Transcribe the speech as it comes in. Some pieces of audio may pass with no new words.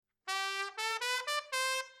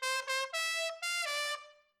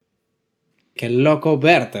qué loco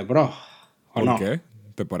verte, bro. ¿O ¿Por no? qué?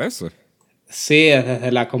 ¿Te parece? Sí, es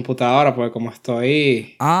desde la computadora, porque como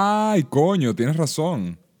estoy... ¡Ay, coño! Tienes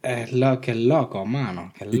razón. Qué loco,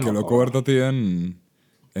 mano. Qué Y qué loco, loco bro. verte a ti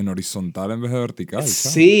en horizontal en vez de vertical, chamo.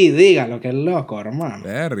 Sí, dígalo, qué loco, hermano.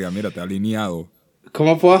 Verga, mira, te ha alineado.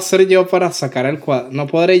 ¿Cómo puedo hacer yo para sacar el cuadro? No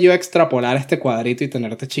podré yo extrapolar este cuadrito y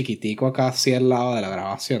tenerte chiquitico acá así al lado de la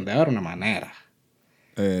grabación. Debe haber una manera.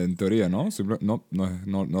 En teoría, ¿no?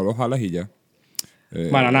 No lo jalas y ya.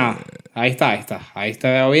 Bueno, Eh, nada. Ahí está, ahí está. Ahí te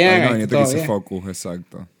veo bien, Hay una ahí está vainita que todo dice bien. focus,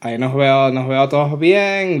 exacto. Ahí nos veo todos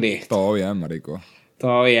bien. Listo. Todo bien, marico.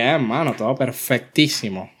 Todo bien, mano. Todo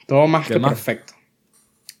perfectísimo. Todo más ¿Qué que más? perfecto.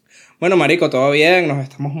 Bueno, marico, todo bien. Nos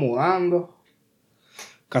estamos mudando.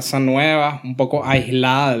 Casa nueva, un poco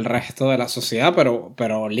aislada del resto de la sociedad,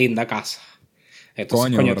 pero linda casa.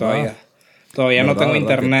 Entonces, Coño, coño, ¿verdad? todavía no tengo ¿Verdad que...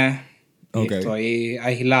 internet y Ok. estoy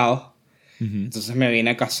aislado. Ujú. Entonces me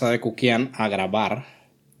vine a casa de Kukian a grabar.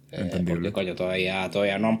 Porque, Entendible. coño, todavía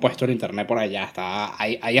no han puesto el internet por allá.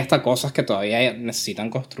 Hay hasta cosas que todavía necesitan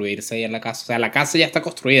construirse ahí en la casa. O sea, la casa ya está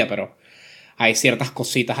construida, pero hay ciertas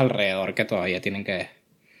cositas alrededor que todavía tienen que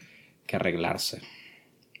arreglarse.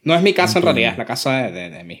 No es mi casa en realidad, es Entiendo. la casa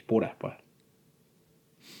de mis puras, pues.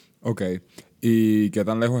 Ok. ¿Y qué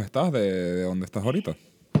tan lejos estás de donde estás ahorita?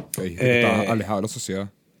 Que dijiste que estabas Eh, alejado de la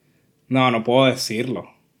sociedad. no puedo decirlo.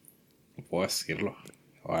 No puedo decirlo.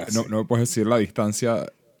 No puedo No, decir. no me puedes decir la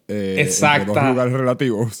distancia entre dos Exacta. lugares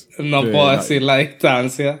relativos. No puedo Que decir la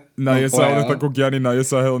distancia. No nadie sabe dónde está puedo. Coquian y nadie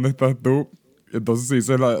sabe dónde estás tú. Entonces, si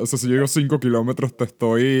dices o sea, si yo llego 5 kilómetros, te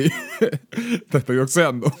estoy. te estoy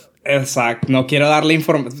oxeando. Exacto. No quiero darle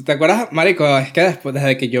información. ¿Te acuerdas, marico? Es que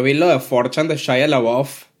desde que yo vi lo de 4chan de Shia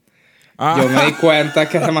LaBeouf, yo me di ¡Ah! cuenta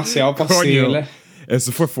que es demasiado Coño. posible.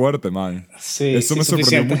 Eso fue fuerte, man. Sí, Eso me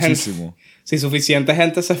sorprendió muchísimo. si suficiente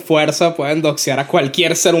gente se esfuerza, pueden doxear a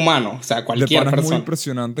cualquier ser humano. O sea, De cualquier pana es muy persona.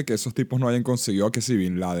 impresionante que esos tipos no hayan conseguido a que si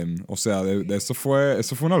Bin Laden. O sea, de eso fue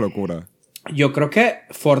una locura. Yo creo que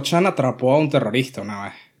 4chan atrapó a un terrorista una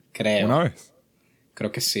vez. Creo. Una vez.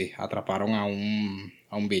 Creo que sí. Atraparon a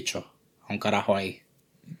un bicho. A un carajo ahí.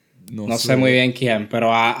 No No sé muy sé. bien quién,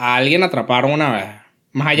 pero a alguien atraparon una vez.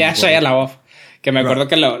 Más No allá me de Shia acuerdo. LaBeouf. Que me Claro. acuerdo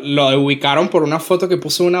que lo ubicaron por una foto que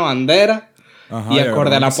puso una bandera. Y Ajá, y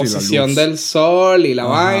acorde a agarraron que la sí, la posición luz. del sol y la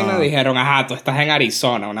vaina, Ajá. dijeron, ajá, tú estás en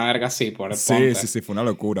Arizona, una verga así, Sí, ponte. sí, sí, fue una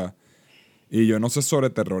locura. Y yo no sé sobre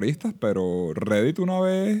terroristas, pero Reddit una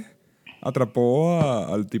vez atrapó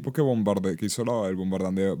al tipo que hizo el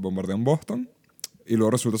bombardeo en Boston. Y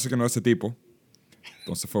luego resulta ser que no era ese tipo.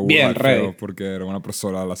 Entonces fue burda Bien, de feo Reddit. porque era una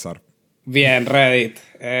persona al azar. Bien, Reddit.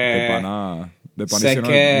 De pana Sé hicieron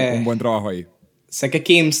un que. buen trabajo ahí. Sé que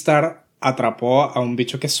Keemstar atrapó a un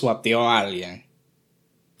bicho que suateó a alguien.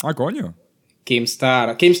 Ah, coño.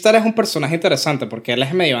 Keemstar es un personaje interesante porque él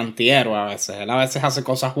es medio antihéroe a veces. Él a veces hace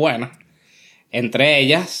cosas buenas. Entre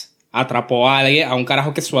ellas, atrapó a alguien, a un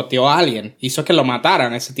carajo que suateó a alguien. Hizo que lo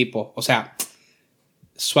mataran ese tipo. O sea,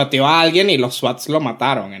 suateó a alguien y los SWATs lo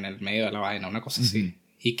mataron en el medio de la vaina, una cosa Ujú. así.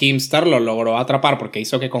 Y Keemstar lo logró atrapar porque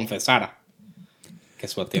hizo que confesara que Esto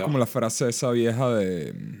es suateó. como la frase esa vieja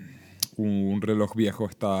de un reloj viejo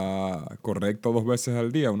está correcto 2 veces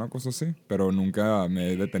al día, una cosa así. Pero nunca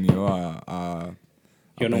me he detenido a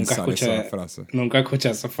Yo pensar esa frase. nunca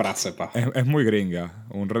escuché esa frase, pa. Es muy gringa.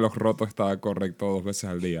 Un reloj roto está correcto 2 veces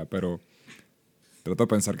al día, pero trato de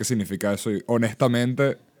pensar qué significa eso y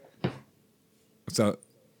honestamente, o sea,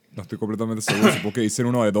 no estoy completamente seguro. Supongo que dicen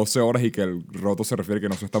uno de 12 horas y que el roto se refiere a que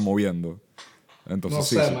no se está moviendo. No Entonces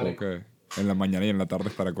sí, sé, supongo marico. que en la mañana y en la tarde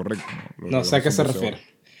estará correcto, ¿no? Los No sé a relojes qué son se 12 refiere.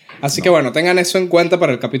 horas. Así que No. bueno, tengan eso en cuenta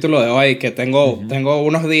para el capítulo de hoy, que Ujú. tengo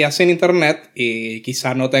unos días sin internet y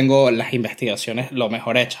quizás no tengo las investigaciones lo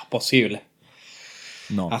mejor hechas posible.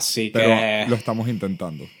 No, Así pero que lo estamos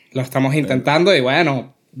intentando. lo estamos El- intentando y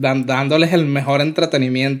bueno, dándoles el mejor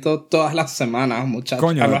entretenimiento todas las semanas, muchachos,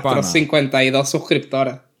 Coño, a de nuestros pana. 52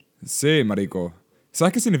 suscriptores. Sí, marico.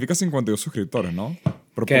 ¿Sabes qué significa 52 suscriptores, no? ¿Qué?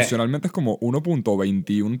 Proporcionalmente es como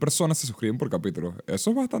 1.21 personas se suscriben por capítulo. Eso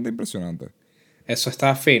es bastante impresionante. Eso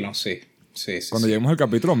está fino, sí. Sí, sí, Cuando sí. lleguemos al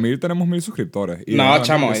capítulo 1000 tenemos 1000 suscriptores. Y de ahí en No, adelante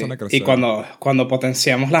chamo, empiezan a y crecer. cuando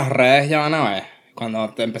potenciemos las redes ya van a ver.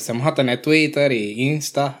 Cuando empecemos a tener Twitter y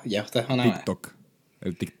Insta, ya ustedes van a ver. TikTok.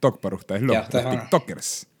 El TikTok para ustedes Ya ustedes los van a ver.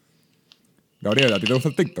 TikTokers. Gabriel, ¿a ti te gusta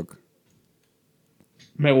el TikTok?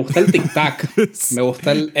 Me gusta el tic-tac. Me Sí.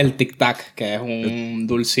 gusta el tic-tac, que es Eh, un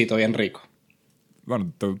dulcito bien rico.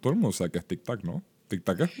 Bueno, todo el mundo sabe que es TikTok, ¿no?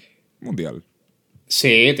 TikTok es mundial. Sí,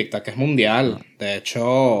 tic-tac es Ah, mundial. De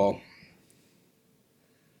hecho,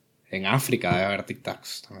 en África debe haber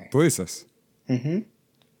tic-tacs también. ¿tú dices? Ujú.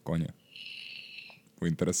 Coño. Muy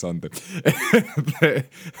interesante.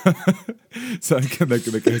 ¿Sabes de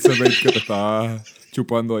qué es ese vape que te estaba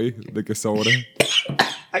chupando ahí? ¿De qué sabor es?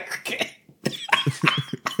 ¿Qué?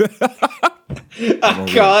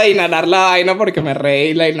 Acabo de inhalar la vaina porque me reí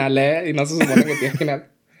y la inhalé y no se supone que tienes que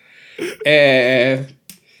inhalar.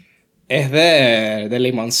 Es de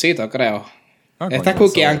limoncito, creo. Esta Coño,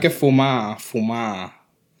 Cookie sabor. que fuma...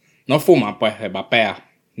 No fuma, pues, vapea.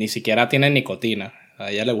 Ni siquiera tiene nicotina. A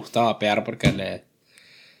ella le gusta vapear porque le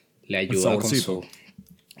El ayuda saborcito.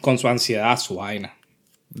 con su ansiedad, su vaina.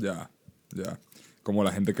 Ya. Como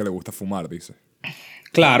la gente que le gusta fumar, dice.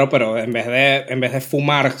 Claro, pero en vez de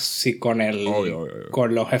fumar, sí, Obvio.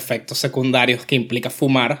 con los efectos secundarios que implica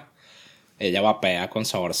fumar, ella vapea con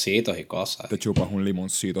saborcitos y cosas. Te chupas un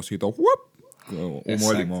limoncito, así todo, ¡wup! Como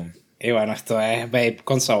humo de limón. Y bueno, esto es vape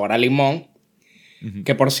con sabor a limón,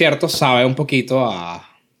 que por cierto sabe un poquito a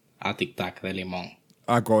Tic Tac de limón.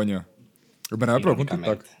 Coño. Pero me provoca un tic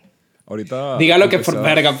tac. Irónicamente. Ahorita. Dígalo que empecé por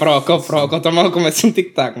a- verga, provoco, estamos a comerse un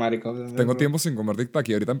Tic Tac, marico. Tengo tiempo sin comer tic tac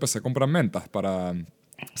y ahorita empecé a comprar mentas para.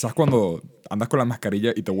 ¿Sabes cuando andas con la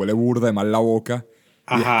mascarilla y te huele burda de mal la boca?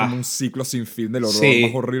 Y es como Ajá. un ciclo sin fin del olor Sí.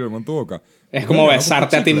 más horrible del mundo en tu boca. Es Pues, como coño, no compro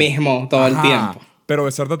besarte a ti chicle. mismo todo el tiempo. Pero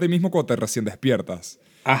besarte a ti mismo cuando te recién despiertas.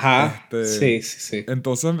 Ajá. Sí.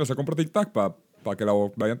 Entonces empecé a comprar tic tac para que la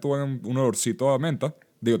vayan tuvo un olorcito a menta.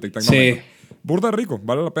 Digo, tic tac no Sí. menta. Burda rico,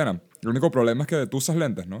 vale la pena. El único problema es que tú usas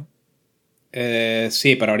lentes, ¿no?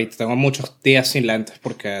 Sí, pero ahorita tengo muchos días sin lentes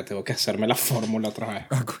porque tengo que hacerme la fórmula otra vez.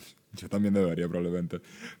 Coño, yo también debería probablemente.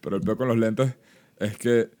 Pero el peor con los lentes es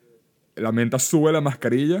que la menta sube la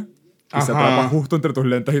mascarilla y se atrapa Ajá. justo entre tus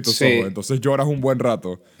lentes y tus Sí. ojos. Entonces lloras un buen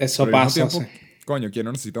rato. Eso Pero al mismo pasa, tiempo, coño, ¿quién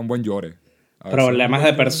no necesita un buen llore? A veces un Problemas buen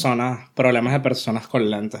de llore. personas con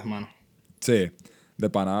lentes, mano. Sí, de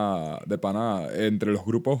pana, entre los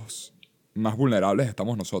grupos más vulnerables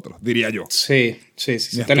estamos nosotros, diría yo. Sí.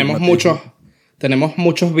 Mi Tenemos astigmatismo.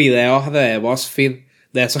 muchos videos de BuzzFeed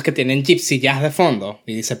de esos que tienen Gypsy Jazz de fondo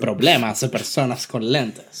y dice problemas de personas con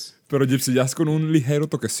lentes. Pero Gypsy Jazz con un ligero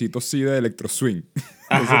toquecito así de electro swing.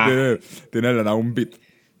 Ajá. Entonces tiene de la nada un beat.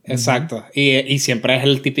 Exacto. Y siempre es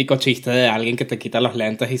el típico chiste de alguien que te quita los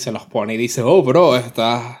lentes y se los pone y dice, oh, bro,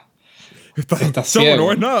 estás Chamo, ciego. no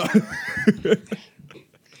ves nada.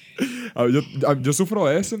 Yo sufro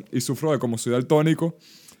de eso y sufro de como soy daltónico.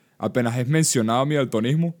 Apenas es mencionado mi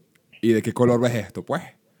daltonismo. ¿Y de qué color ves esto? Pues.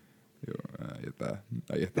 Yo, ahí está.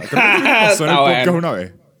 Creo que me pasó en el Está podcast bueno. una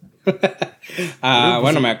vez.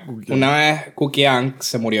 Bueno, Cookie una vez Cookie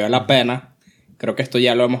se murió de la pena. Creo que esto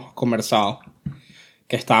ya lo hemos conversado.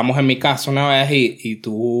 Que estábamos en mi casa una vez y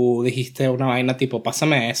tú dijiste una vaina tipo,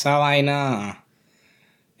 pásame esa vaina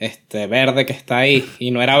verde que está ahí. Y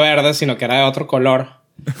no era verde, sino que era de otro color.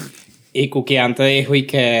 Y Cookie te dijo y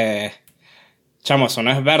que... Chamo, eso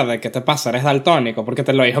no es verde. ¿Qué te pasa? Eres daltónico. Porque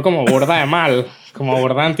te lo dijo como burda de mal. Como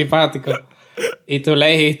burda antipático. Y tú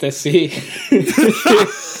le dijiste, sí.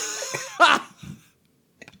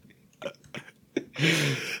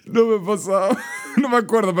 No me pasaba. No me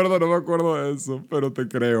acuerdo, perdón, no me acuerdo de eso. Pero te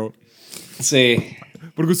creo. Sí.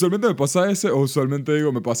 Porque usualmente me pasa ese, o usualmente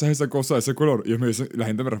digo, me pasa esa cosa de ese color. Y ellos me dicen, la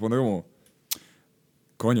gente me responde como,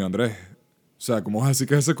 coño, Andrés. O sea, ¿cómo vas a decir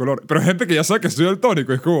que es ese color? Pero hay gente que ya sabe que soy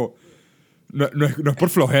daltónico. Es como, no es por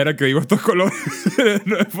flojera que digo estos colores.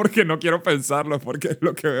 No es porque no quiero pensarlo, es porque es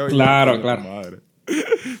lo que veo. Claro, Coño, claro. Madre.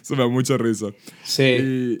 Eso me da mucha risa. Sí.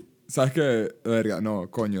 Y, ¿sabes qué? Verga, no,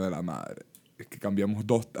 coño de la madre. Es que cambiamos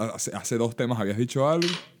hace 2 temas habías dicho algo.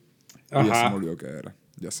 Y ya se me Ajá. olvidó qué era.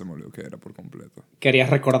 Ya se me olvidó qué era por completo.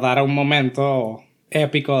 Querías recordar un momento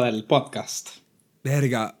épico del podcast.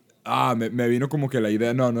 Verga. Me vino como que la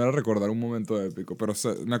idea. No era recordar un momento épico, pero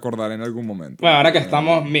me acordaré en algún momento. Bueno, ahora que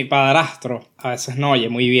estamos, mi padrastro a veces no oye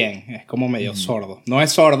muy bien. Es como medio sordo. No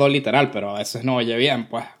es sordo literal, pero a veces no oye bien,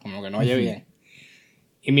 pues. Como que no oye bien.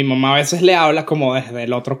 Y mi mamá a veces le habla como desde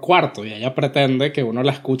el otro cuarto. Y ella pretende que uno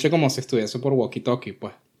la escuche como si estuviese por walkie-talkie,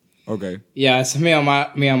 pues. Ok. Y a veces mi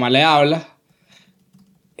mamá le habla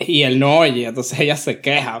y él no oye, entonces ella se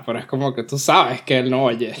queja, pero es como que tú sabes que él no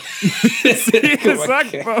oye. Sí,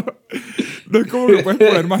 exacto. No es como que puedes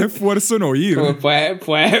poner más esfuerzo en oír.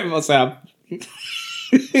 Como o sea,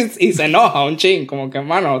 y se enoja un chin, como que,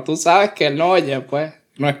 mano, tú sabes que él no oye, pues,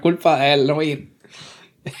 no es culpa de él no oír.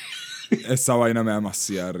 Esa vaina me da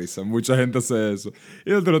demasiada risa. Mucha gente hace eso.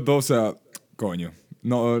 Y dentro de todo, o sea, coño.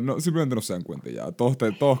 No, simplemente no se dan cuenta ya.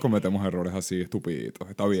 Todos cometemos errores así estupiditos.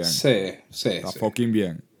 Está bien. Sí. Está fucking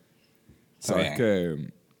bien. Está Sabes bien.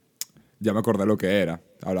 que ya me acordé lo que era.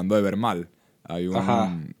 Hablando de ver mal.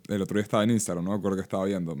 Ajá. El otro día estaba en Instagram, no me acuerdo que estaba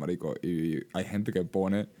viendo, marico. Y hay gente que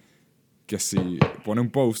pone que si pone un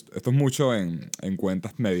post, esto es mucho en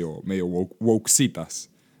cuentas medio wokesitas,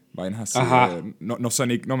 vainas así. Ajá.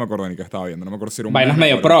 No me acuerdo ni qué estaba viendo, no me acuerdo si era un Vainas meme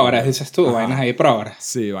medio o era progres, dices tú, Ajá. vainas ahí progres.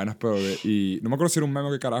 Sí, vainas progres. Y no me acuerdo si era un meme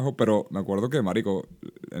o qué carajo, pero me acuerdo que, marico,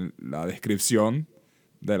 en la descripción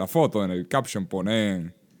de la foto, en el caption,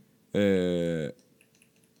 ponen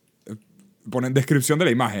descripción de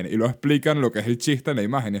la imagen y luego explican lo que es el chiste en la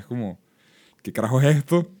imagen. Y es como, ¿qué carajo es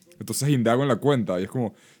esto? Entonces indago en la cuenta y es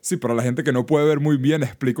como, sí, para la gente que no puede ver muy bien,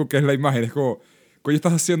 explico qué es la imagen. Es como, ¿qué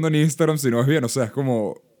estás haciendo en Instagram si no ves bien? O sea, es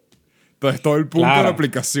como... Entonces todo el punto de la Claro,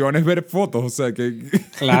 aplicación es ver fotos, o sea, que...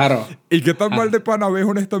 claro. ¿Y qué tan mal Ah, de pana ves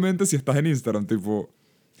honestamente si estás en Instagram? Tipo,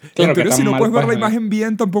 en claro que teoría si tan no mal puedes ver puedes la ver. imagen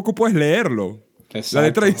bien, tampoco puedes leerlo. La letra de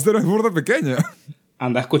Exacto. Instagram es burda pequeña.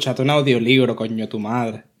 Anda a escucharte un audiolibro, coño, tu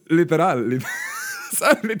madre. Literal. O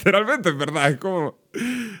sea, literalmente, es verdad. Es como...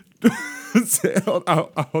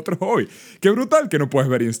 a otro hobby. Qué brutal que no puedes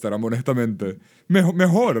ver Instagram, honestamente.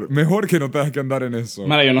 Mejor que no tengas que andar en eso.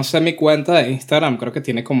 Mira, yo no sé mi cuenta de Instagram, creo que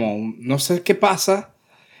tiene como no sé qué pasa,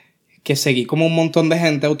 que seguí como un montón de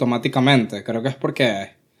gente automáticamente. Creo que es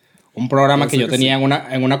porque un programa Puede que ser yo que tenía sí.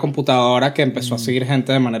 en una computadora que empezó a seguir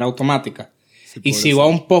gente de manera automática. Sí, Y podría sigo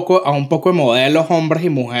ser. a un poco de modelos, hombres y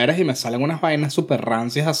mujeres, y me salen unas vainas súper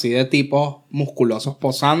rancias así de tipos musculosos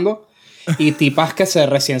posando y tipas que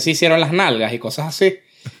recién se hicieron las nalgas y cosas así.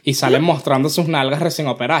 Y salen mostrando sus nalgas recién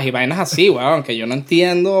operadas y vainas así, weón, que yo no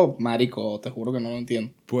entiendo, marico, te juro que no lo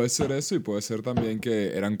entiendo. Puede ser eso y puede ser también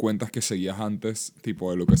que eran cuentas que seguías antes,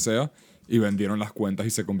 tipo de lo que sea, y vendieron las cuentas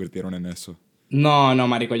y se convirtieron en eso. No, no,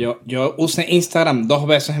 marico, yo usé Instagram 2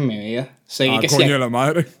 veces en mi vida. Seguí Ah, que sí coño de la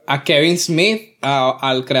madre. a Kevin Smith,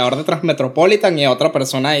 al creador de Transmetropolitan y a otra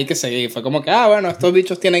persona ahí que seguí. Fue como que, bueno, estos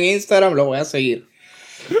bichos tienen Instagram, los voy a seguir.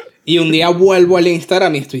 Y un día vuelvo al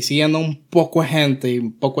Instagram y estoy siguiendo un poco de gente y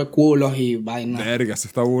un poco de culos y vainas. Verga, se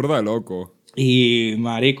está burda de loco. Y,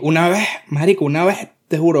 marico, una vez,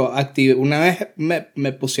 te juro, una vez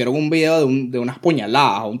me pusieron un video de unas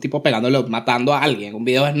puñaladas, un tipo pegándole, matando a alguien, un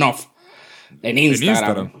video de snuff en En Instagram.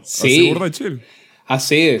 Instagram. Así Sí, burda de chill.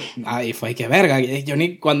 así. Ahí fue que verga.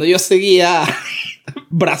 Cuando yo seguía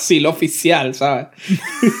Brasil oficial, ¿sabes?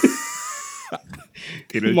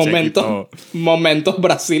 Tiene el check y todo. Momentos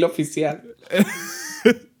Brasil oficial.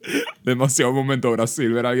 Demasiado momento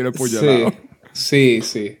Brasil ver a alguien apuñalado. Sí.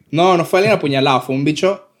 No fue alguien apuñalado, fue un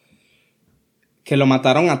bicho que lo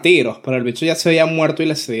mataron a tiros, pero el bicho ya se había muerto y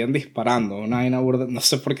le seguían disparando. Una vaina burda. No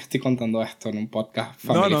sé por qué estoy contando esto en un podcast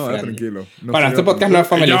family No, friendly. tranquilo. No Bueno, sé este yo, podcast no es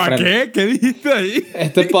family Ya, friendly. ¿qué? ¿Qué dijiste ahí?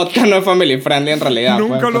 Este podcast no es family friendly en realidad.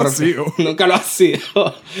 Nunca pues, lo ha pero- sido. Nunca lo ha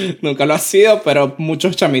sido. Nunca lo ha sido, pero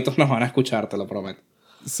muchos chamitos nos van a escuchar, te lo prometo.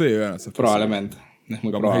 Sí, bueno, eso es Probablemente. Es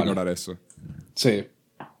muy Vamos a probable. ignorar eso. Sí.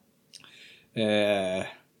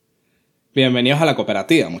 Bienvenidos a la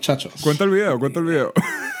cooperativa, muchachos. Cuenta el video.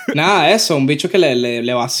 Nada, eso, un bicho que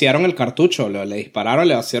le vaciaron el cartucho, le dispararon,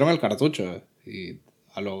 le vaciaron el cartucho. Y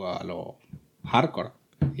a lo hardcore.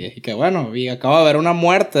 Y es que bueno, acabo de ver una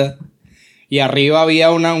muerte. Y arriba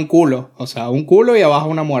había un culo. O sea, un culo y abajo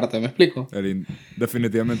una muerte, ¿me explico?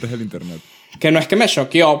 Definitivamente es el internet. Que no es que me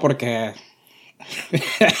choqueó porque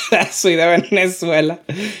soy de Venezuela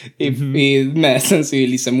y me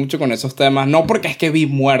desensibilicé mucho con esos temas. No porque es que vi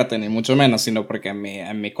muerte, ni mucho menos, sino porque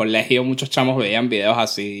en mi colegio muchos chamos veían videos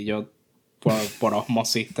así y yo por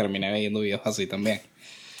osmosis terminé viendo videos así también.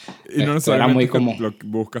 Y no Era necesariamente muy es que común. lo que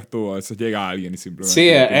buscas tú. A veces llega alguien y simplemente... Sí,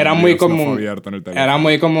 tiene era un muy video común. abierto en el teléfono. Era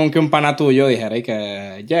muy común que un pana tuyo dijera y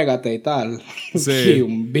que llégate y tal. Sí. Y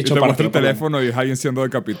un bicho y te muestra partido el por la- teléfono y es alguien siendo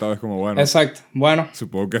decapitado. Es como, bueno, Exacto. Bueno,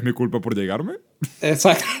 supongo que es mi culpa por llegarme.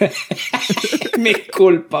 exacto. Mi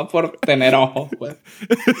culpa por tener ojos, pues.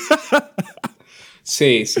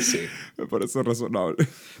 Sí. Me parece razonable.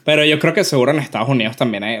 Pero yo creo que seguro en Estados Unidos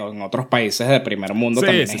también hay, o en otros países de primer mundo Sí,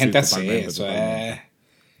 también sí, hay sí, gente así. totalmente, Eso totalmente.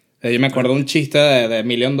 Yo me acuerdo de un chiste de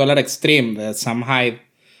Million Dollar Extreme de Sam Hyde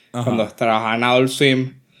Ajá. cuando trabajaba en Adult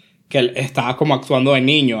Swim, que él estaba como actuando de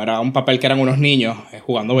niño. Era un papel que eran unos niños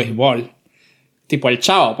jugando béisbol. Tipo el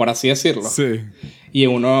Chavo, por así decirlo. Sí. Y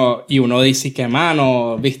uno dice que,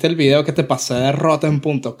 mano, ¿viste el video que te pasé de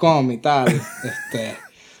rotten.com y tal?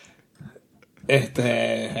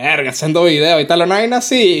 Verga, haciendo video y tal, una vaina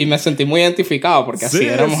así. Y me sentí muy identificado porque así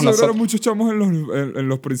éramos eso nosotros. eran muchos chamos en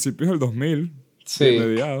los principios del 2000. Sí. De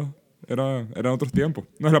mediados. Eran otros tiempos.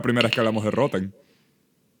 No es la primera vez que hablamos de Rotten.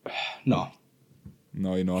 No.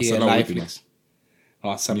 No, y no va a Y ser de la Lifelix. última. No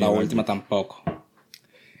va a ser Ni la de última Lifelix. tampoco.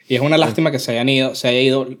 Y es una lástima que se haya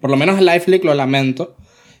ido. Por lo menos en Lifelix lo lamento.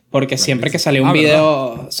 Porque siempre que salía un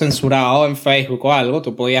video censurado en Facebook o algo,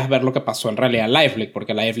 tú podías ver lo que pasó en realidad en Lifelix.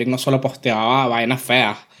 Porque Lifelix no solo posteaba vainas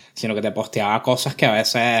feas, sino que te posteaba cosas que a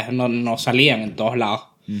veces no salían en todos lados.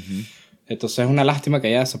 Entonces es una lástima que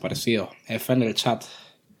haya desaparecido. F en el chat.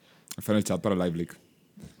 F en el chat para LiveLeak.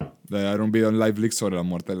 Debe haber un video en LiveLeak sobre la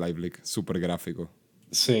muerte de LiveLeak. Súper gráfico.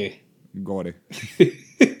 Sí. Gore.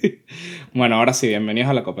 Bueno, ahora sí, bienvenidos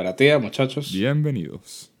a la Cooperativa, muchachos.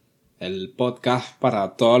 Bienvenidos. El podcast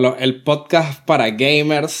para todos los... El podcast para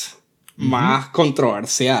gamers más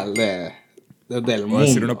controversial del mundo. Voy a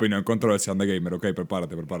decir una opinión controversial de gamer. Ok,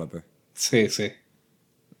 prepárate. Sí, sí.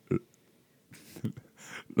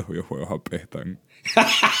 Los videojuegos apestan.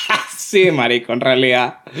 Sí, marico, en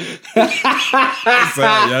realidad. O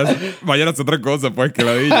sea, ya vayan a hacer otra cosa, pues, que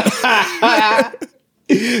la diga.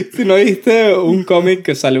 Si no viste un cómic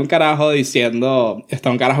que sale un carajo diciendo... Está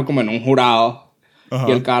un carajo como en un jurado. Ajá.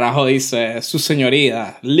 Y el carajo dice... Su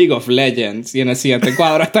señoría, League of Legends. Y en el siguiente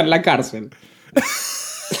cuadro está en la cárcel.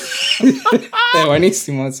 Es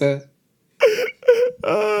buenísimo ese...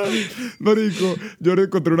 Marico, yo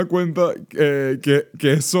encontré una cuenta que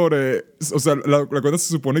es sobre... O sea, la cuenta se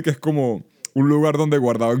supone que es como un lugar donde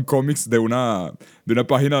guardaban cómics de una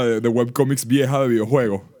página de webcomics vieja de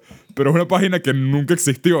videojuegos. Pero es una página que nunca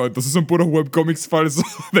existió. Entonces son puros webcomics falsos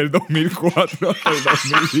del 2004 hasta el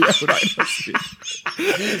 2010. Una vaina así.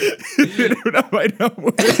 Tiene una vaina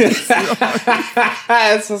buenísima.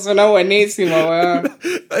 Eso suena buenísimo, weón.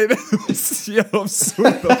 Es demasiado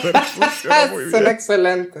absurdo, pero funciona muy bien. Suena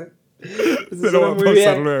excelente. Se lo voy a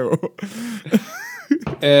pasar luego.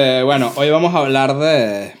 Bueno, hoy vamos a hablar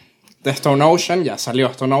de Stone Ocean. Ya salió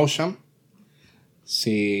Stone Ocean.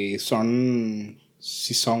 Si son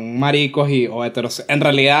maricos o heterosexuales. En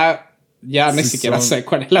realidad, ya ni siquiera sé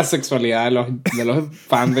cuál es la sexualidad de los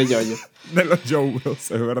fans de JoJo. De los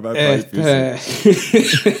JoJos, es verdad. Está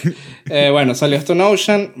difícil. Bueno, salió Stone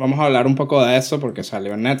Ocean. Vamos a hablar un poco de eso porque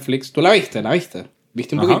salió en Netflix. ¿Tú la viste?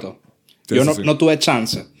 ¿Viste un poquito? Sí, Yo sí. no tuve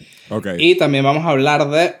chance. Okay. Y también vamos a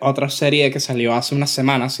hablar de otra serie que salió hace unas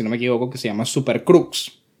semanas, si no me equivoco, que se llama Súper.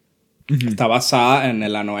 Está basada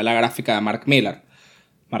en la novela gráfica de Mark Millar.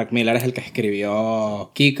 Mark Millar es el que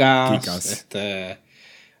escribió Kick-Ass.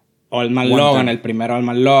 Old Man Logan, el primero Old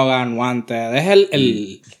Man Logan, Wanted. Es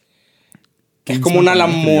es como un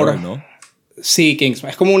Alan Moore. ¿No? Sí,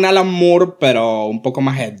 Kingsman. Es como un Alan Moore, pero un poco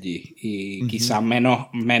más edgy. Y quizá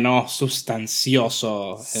menos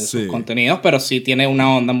sustancioso en sus contenidos, pero sí tiene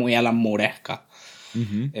una onda muy Alan Mooresca.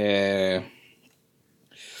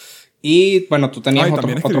 Y bueno, tú tenías otro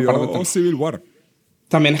par de temas. Civil War.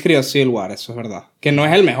 También escribió Civil War, eso es verdad. Que no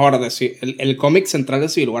es el mejor. El cómic central de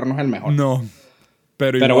Civil War no es el mejor. No,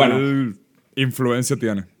 pero igual bueno, influencia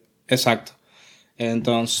tiene. Exacto.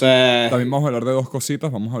 Entonces... También vamos a hablar de dos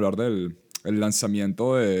cositas. Vamos a hablar del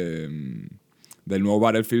lanzamiento del nuevo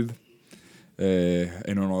Battlefield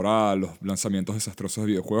en honor a los lanzamientos desastrosos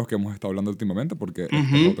de videojuegos que hemos estado hablando últimamente, porque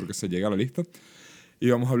este es otro que se llega a la lista. Y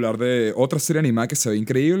vamos a hablar de otra serie animada que se ve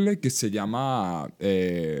increíble, que se llama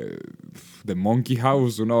The Monkey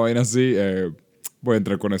House, una vaina así. Voy a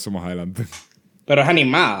entrar con eso más adelante. Pero es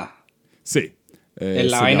animada. Sí.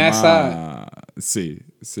 La vaina esa... Sí,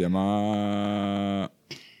 se llama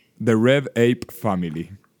The Red Ape Family.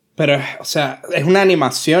 Pero, o sea, es una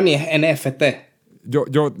animación y es NFT.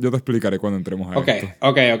 Yo te explicaré cuando entremos a esto.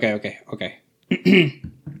 Ok.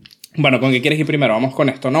 Bueno, ¿con qué quieres ir primero? ¿Vamos con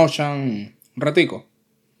Stone Ocean un ratico?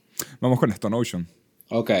 Vamos con Stone Ocean.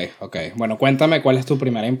 Ok. Bueno, cuéntame cuál es tu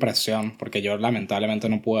primera impresión, porque yo lamentablemente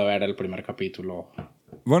no pude ver el primer capítulo.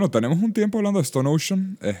 Bueno, tenemos un tiempo hablando de Stone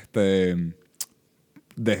Ocean,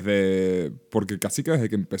 porque casi que desde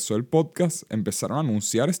que empezó el podcast empezaron a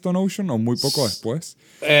anunciar Stone Ocean o muy poco después.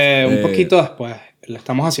 Un poquito después. Le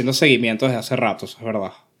estamos haciendo seguimiento desde hace rato, eso es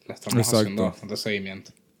verdad. Le estamos haciendo bastante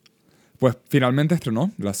seguimiento. Pues finalmente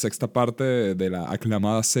estrenó la sexta parte de la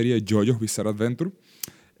aclamada serie JoJo's Bizarre Adventure.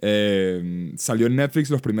 Salió en Netflix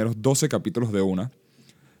los primeros 12 capítulos de una.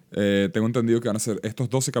 Tengo entendido que van a ser estos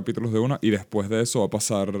 12 capítulos de una y después de eso va a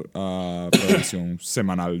pasar a programación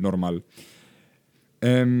semanal, normal.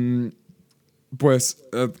 Hay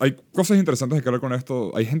cosas interesantes de que hablar con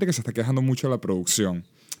esto. Hay gente que se está quejando mucho de la producción.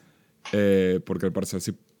 Porque al parecer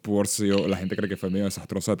sí pudo haber sido, la gente cree que fue medio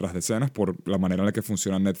desastrosa detrás de escenas por la manera en la que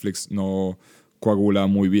funciona Netflix. No coagula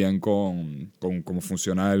muy bien con cómo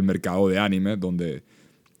funciona el mercado de anime, donde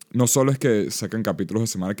no solo es que sacan capítulos de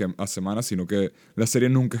semana a semana, sino que la serie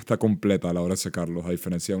nunca está completa a la hora de sacarlos, a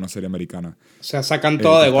diferencia de una serie americana. O sea, sacan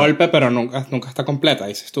todo de golpe, pero nunca está completa,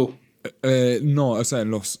 dices tú. No, o sea,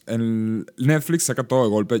 en Netflix saca todo de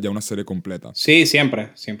golpe ya una serie completa. Sí, siempre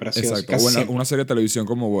ha sido. Exacto. O en una serie de televisión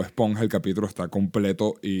como Bob Esponja, el capítulo está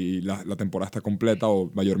completo y la temporada está completa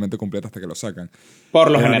o mayormente completa hasta que lo sacan. Por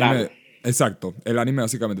lo general. Exacto. El anime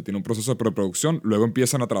básicamente tiene un proceso de preproducción, luego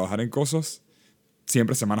empiezan a trabajar en cosas,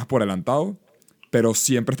 siempre semanas por adelantado, pero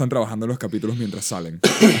siempre están trabajando en los capítulos mientras salen.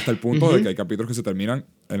 Hasta el punto de que hay capítulos que se terminan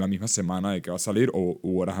en la misma semana de que va a salir o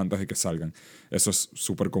horas antes de que salgan. Eso es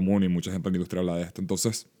súper común y mucha gente en la industria habla de esto.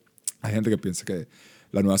 Entonces, hay gente que piensa que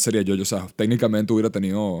la nueva serie de JoJo, o sea, técnicamente hubiera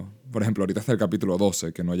tenido, por ejemplo, ahorita está el capítulo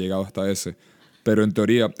 12, que no ha llegado hasta ese, pero en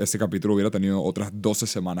teoría ese capítulo hubiera tenido otras 12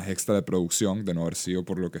 semanas extra de producción de no haber sido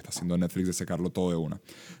por lo que está haciendo Netflix de sacarlo todo de una.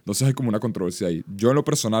 Entonces hay como una controversia ahí. Yo en lo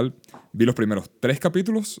personal vi los primeros 3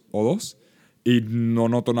 capítulos o 2 y no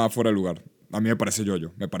noto nada fuera de lugar. A mí me parece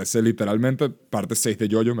JoJo. Me parece literalmente parte 6 de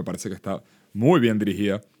JoJo. Me parece que está muy bien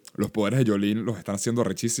dirigida. Los poderes de Jolene los están haciendo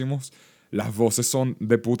rechísimos. Las voces son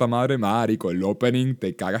de puta madre, marico. El opening,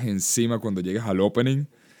 te cagas encima cuando llegas al opening.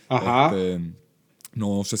 Ajá.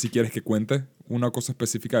 No sé si quieres que cuente una cosa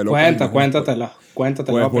específica del opening. Cuéntatela.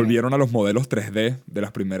 Pues volvieron a los modelos 3D de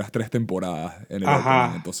las primeras 3 temporadas en el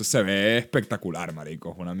opening. Entonces se ve espectacular,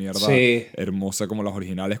 marico. Es una mierda hermosa como las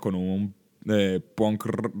originales con un punk,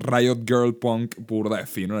 Riot Girl punk burda de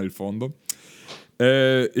fino en el fondo.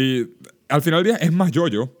 Y al final del día es más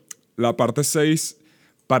JoJo. La parte 6,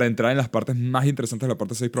 para entrar en las partes más interesantes de la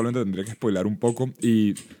parte 6, probablemente tendría que spoilear un poco.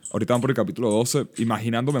 Y ahorita van por el capítulo 12,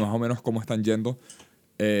 imaginándome más o menos cómo están yendo.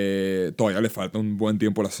 Todavía le falta un buen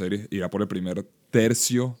tiempo a la serie. Irá por el primer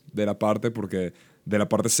tercio de la parte, porque de la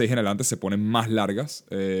parte 6 en adelante se ponen más largas.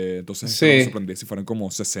 Entonces esto no me sorprendería si fueran como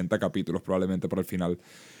 60 capítulos probablemente para el final.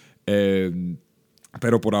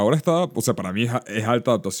 Pero por ahora está, o sea, para mí es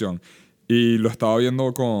alta adaptación. Y lo estaba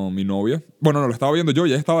viendo con mi novia. Bueno, no, lo estaba viendo yo,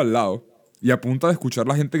 ya estaba al lado. Y a punta de escuchar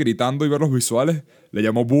la gente gritando y ver los visuales, le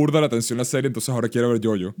llamó burda la atención la serie, entonces ahora quiero ver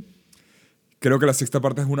JoJo. Creo que la 6ª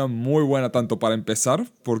parte es una muy buena, tanto para empezar,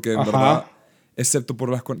 porque en verdad, excepto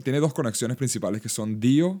por tiene 2 conexiones principales que son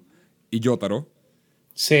Dio y Yotaro.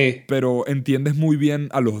 Sí. Pero entiendes muy bien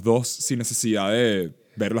a los dos sin necesidad de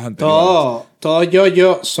ver los anteriores. Todo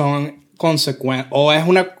JoJo son consecuencias. O es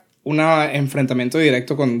un enfrentamiento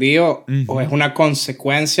directo con Dio, o es una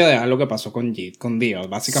consecuencia de algo que pasó con Dio.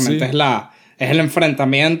 Básicamente es el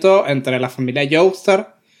enfrentamiento entre la familia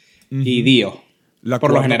Joestar y Dio. La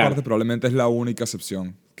cuarta parte probablemente es la única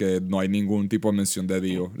excepción, que no hay ningún tipo de mención de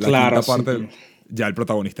Dio. La quinta parte, ya el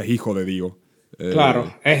protagonista es hijo de Dio.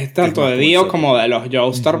 Claro, es tanto de Dio como de los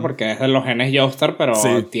Joestar, porque es de los genes Joestar, pero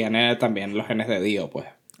tiene también los genes de Dio, pues.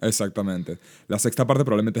 Exactamente. La 6ª parte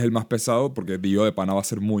probablemente es el más pesado, porque Dio de pana va a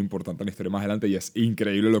ser muy importante en la historia más adelante y es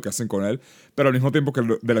increíble lo que hacen con él. Pero al mismo tiempo que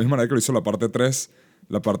de la misma manera que lo hizo la parte 3,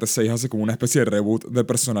 la parte 6 hace como una especie de reboot de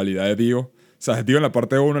personalidad de Dio. O sea, Dio en la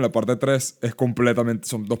parte 1 y en la parte 3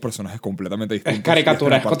 son 2 personajes completamente distintos. Es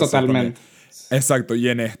caricaturesco totalmente. Exacto, y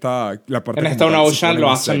en esta... En esta One Ocean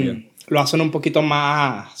lo hacen un poquito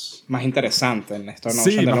más interesante. En esta One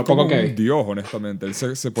Ocean, más de lo como poco que un dios, honestamente. Él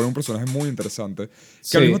se pone un personaje muy interesante,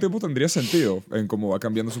 que al mismo tiempo tendría sentido en cómo va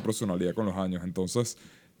cambiando su personalidad con los años. Entonces,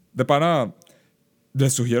 de pana...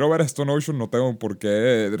 Les sugiero ver Stone Ocean, no tengo por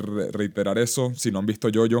qué reiterar eso si no han visto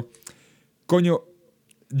JoJo. Coño,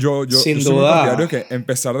 yo sin soy duda. muy partidario que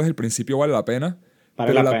empezar desde el principio vale la pena.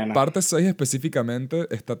 Pero la parte 6 específicamente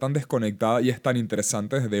está tan desconectada y es tan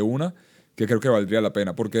interesante desde una que creo que valdría la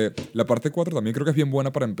pena. Porque la parte 4 también creo que es bien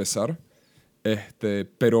buena para empezar.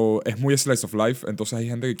 Pero es muy slice of life, entonces hay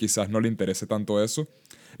gente que quizás no le interese tanto eso.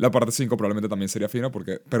 La parte 5 probablemente también sería fina,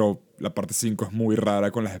 pero la parte 5 es muy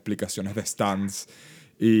rara con las explicaciones de stands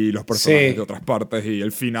y los personajes de otras partes, y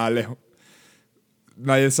el final es...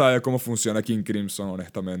 Nadie sabe cómo funciona King Crimson,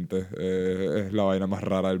 honestamente. Es la vaina más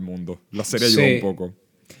rara del mundo. La serie ayuda un poco.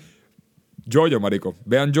 JoJo, marico.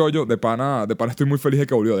 Vean JoJo. De pana estoy muy feliz de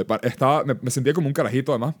que volvió. Me sentía como un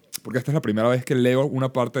carajito, además, porque esta es la primera vez que leo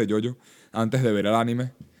una parte de JoJo antes de ver el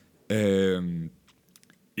anime.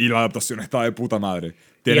 Y la adaptación está de puta madre.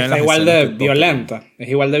 Y está igual de violenta. Es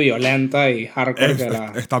igual de violenta y hardcore que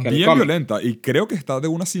la... Está bien violenta. Y creo que está de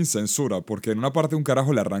una sin censura. Porque en una parte un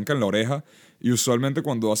carajo le arrancan la oreja. Y usualmente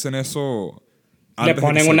cuando hacen eso... Le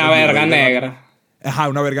ponen una verga negra. Ajá,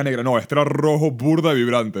 una verga negra. No, este era rojo, burda y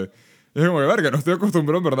vibrante. Es como que verga, no estoy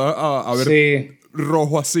acostumbrado en verdad a ver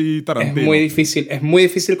rojo así Tarantino. Es muy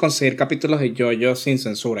difícil conseguir capítulos de JoJo sin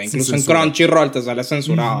censura. Incluso en Crunchyroll te sale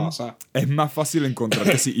censurado. O sea. Es más fácil encontrar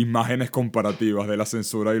imágenes comparativas de la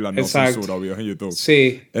censura y la no censura, videos en YouTube.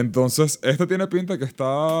 Sí. Entonces, este tiene pinta que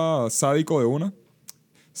está sádico de una.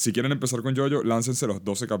 Si quieren empezar con JoJo, láncense los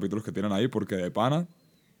 12 capítulos que tienen ahí, porque de pana...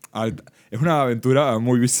 Es una aventura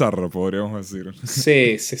muy bizarra, podríamos decir.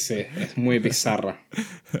 Sí. Es muy bizarra.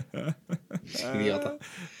 Idiota.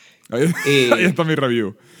 Ahí está mi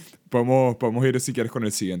review. podemos ir si quieres con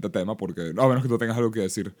el siguiente tema, porque a menos que tú tengas algo que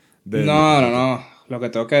decir. No. Lo que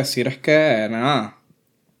tengo que decir es que, nada.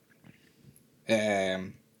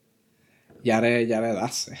 Ya le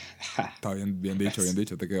das. Está bien dicho, bien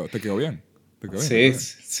dicho. Te quedó bien. Sí.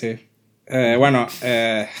 Bueno,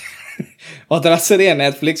 otra serie de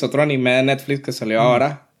Netflix, otro anime de Netflix que salió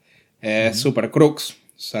ahora, Super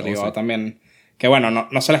salió también. Que bueno,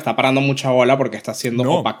 no se le está parando mucha bola porque está siendo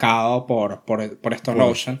opacado por Stone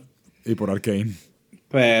Ocean. Y por Arcane.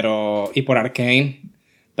 Y por Arcane.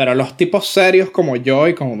 Pero los tipos serios como yo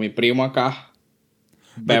y como mi primo acá,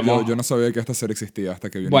 vemos... Yo no sabía que esta serie existía hasta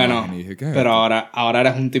que vi una bueno, imagen y dije, ¿qué es pero esto? ahora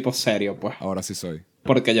eres un tipo serio, pues. Ahora sí soy.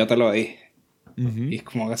 Porque yo te lo dije. Y es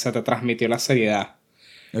como que se te transmitió la seriedad.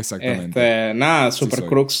 Exactamente. Nada, Super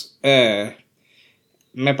Crux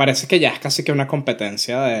me parece que ya es casi que una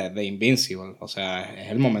competencia de Invincible. O sea, es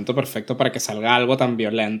el momento perfecto para que salga algo tan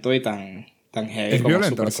violento y tan heavy. ¿Es como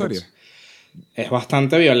violenta la Super serie? Crux. Es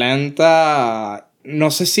bastante violenta. No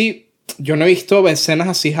sé si... Yo no he visto escenas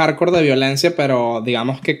así hardcore de violencia, pero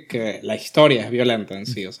digamos que la historia es violenta en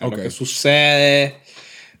sí. O sea, lo que sucede...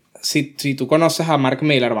 Si tú conoces a Mark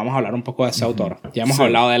Miller, vamos a hablar un poco de ese autor. Ya hemos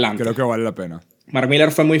hablado adelante. Creo que vale la pena. Mark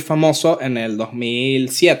Miller fue muy famoso en el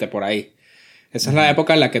 2007, por ahí. Esa es la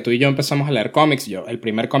época en la que tú y yo empezamos a leer cómics. El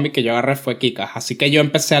primer cómic que yo agarré fue Kikas. Así que yo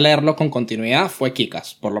empecé a leerlo con continuidad, fue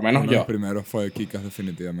Kikas. Por lo menos Uno yo. de los primeros fue Kikas,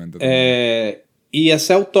 definitivamente. Y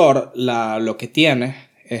ese autor, lo que tiene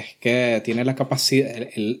es que tiene la capacidad...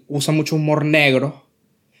 Él usa mucho humor negro.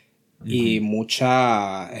 Y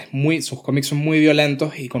sus cómics son muy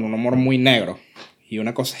violentos y con un humor muy negro. Y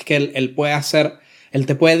una cosa es que él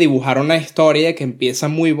te puede dibujar una historia que empieza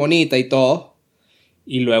muy bonita y todo,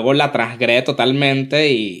 y luego la transgrede totalmente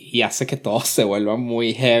y hace que todo se vuelva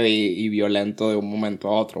muy heavy y violento de un momento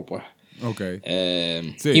a otro, pues. Ok.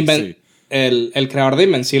 Sí. El creador de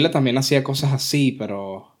Invencible también hacía cosas así,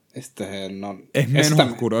 pero... no, es menos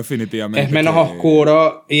oscuro, definitivamente. Es menos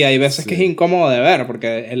oscuro y hay veces que es incómodo de ver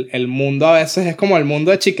porque el mundo a veces es como el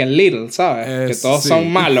mundo de Chicken Little, ¿sabes? Que todos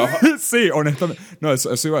son malos. Sí, honestamente. No,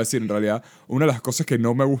 eso iba a decir. En realidad, una de las cosas que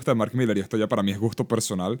no me gusta de Mark Miller, y esto ya para mí es gusto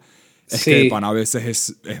personal, es que de pana a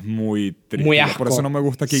veces es muy triste. Muy asco. Por eso no me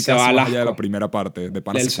gusta aquí casi más allá de la primera parte. De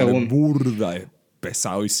pana se pone burda, es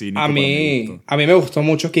pesado y cínico. A mí me gustó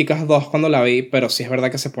mucho Kikas 2 cuando la vi, pero sí es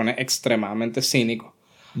verdad que se pone extremadamente cínico.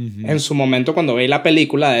 En su momento, cuando vi la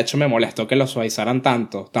película, de hecho me molestó que lo suavizaran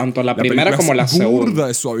tanto la primera como la segunda. Burda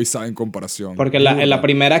es suavizada en comparación. Porque en la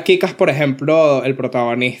primera Kikas, por ejemplo, el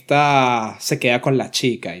protagonista se queda con la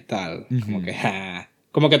chica y tal.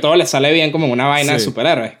 Como que todo le sale bien como en una vaina de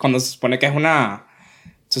superhéroes. Cuando se supone que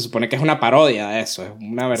es una parodia de eso. Es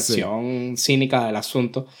una versión cínica del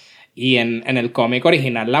asunto. Y en el cómic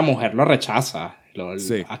original la mujer lo rechaza.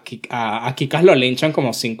 A Kikas lo linchan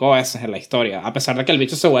como 5 veces en la historia. A pesar de que el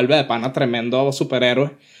bicho se vuelve de pana tremendo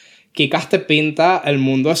superhéroe, Kikas te pinta el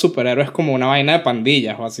mundo de superhéroes como una vaina de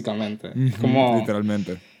pandillas, básicamente.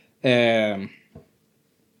 Literalmente.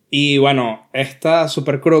 Y bueno, esta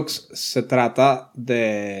Super Crux se trata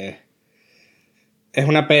de... Es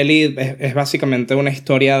una peli... Es básicamente una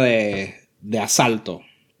historia de asalto,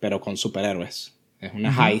 pero con superhéroes. Es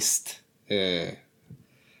una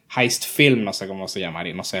heist film, no sé cómo se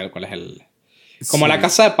llamaría, no sé cuál es el... Como La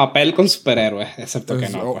Casa de Papel con superhéroes, excepto que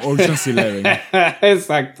no. Pues. Ocean's 11.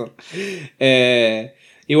 Exacto.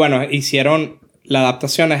 Y bueno, la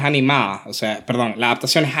adaptación es animada, la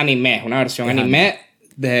adaptación es anime, es una versión anime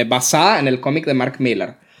basada en el cómic de Mark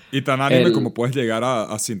Miller. Y tan anime como puedes llegar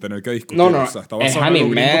a sin tener que discutir. No, o sea, está es basado anime, en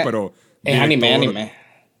lo gringo, pero es anime.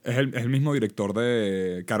 Es el mismo director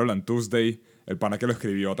de Carol and Tuesday. El pana que lo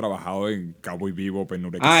escribió ha trabajado en Cowboy Bebop, en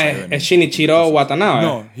Eureka Seven. Es Shinichiro Watanabe.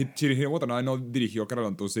 No, Shinichiro Watanabe no dirigió Carol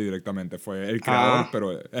and Tuesday directamente. Fue el creador,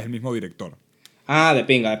 pero es el mismo director. De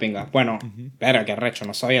pinga. Bueno, pero qué recho,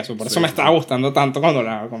 no sabía eso. Por eso me estaba gustando tanto cuando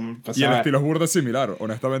empecé y el a ver. estilo es burda similar.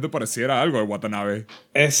 Honestamente pareciera algo de Watanabe.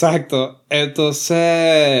 Exacto.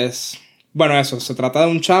 Entonces... Bueno, eso. Se trata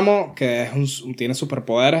de un chamo que tiene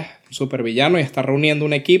superpoderes, un supervillano, y está reuniendo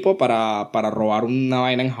un equipo para robar una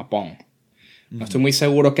vaina en Japón. No estoy muy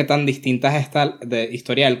seguro qué tan distinta es esta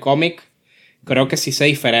historia del cómic. Creo que sí se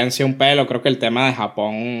diferencia un pelo. Creo que el tema de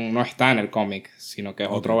Japón no está en el cómic, sino que es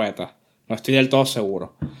otro beta. No estoy del todo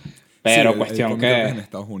seguro. Pero cuestión que... en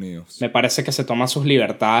Estados Unidos. Me parece que se toma sus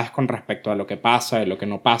libertades con respecto a lo que pasa y lo que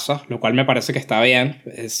no pasa, lo cual me parece que está bien.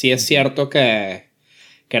 Sí es cierto que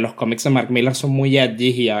los cómics de Mark Miller son muy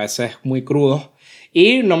edgy y a veces muy crudos.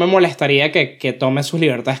 Y no me molestaría que tome sus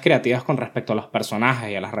libertades creativas con respecto a los personajes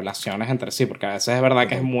y a las relaciones entre sí, porque a veces es verdad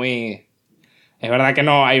que es muy Es verdad que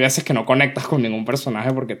no, hay veces que no conectas con ningún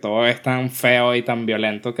personaje porque todo es tan feo y tan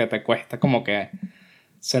violento que te cuesta como que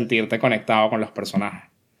sentirte conectado con los personajes.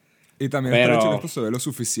 Y también está el hecho que Pero esto se ve lo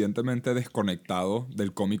suficientemente desconectado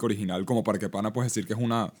del cómic original como para que pana puedes decir que es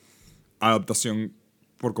una adaptación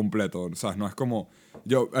por completo, ¿sabes? No es como...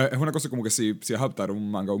 es una cosa como que si vas a adaptar un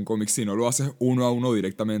manga o un cómic, si no lo haces uno a uno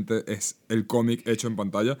directamente, es el cómic hecho en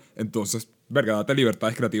pantalla, entonces, verga, date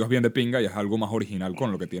libertades creativas bien de pinga y es algo más original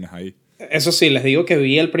con lo que tienes ahí. eso sí, les digo que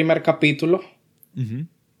vi el primer capítulo Ujú.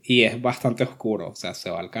 y es bastante oscuro, o sea,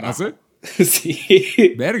 se va al ¿Ah, sí? carajo.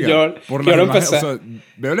 Sí. Verga, por Yo las lo imágenes, empecé. o sea,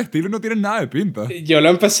 veo el estilo y no tiene nada de pinta. Yo lo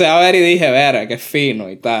empecé a ver y dije, verga, qué fino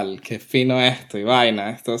y tal, qué fino esto y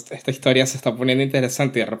vaina. Esta historia se está poniendo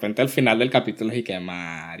interesante y de repente al final del capítulo dije que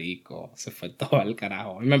marico, se fue todo al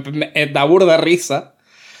carajo. Da burda risa,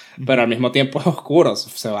 pero al mismo tiempo es oscuro.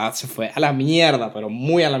 Se fue a la mierda, pero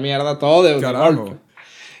muy a la mierda todo de golpe. Carajo.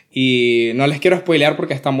 Y no les quiero spoilear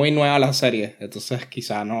porque está muy nueva la serie. Entonces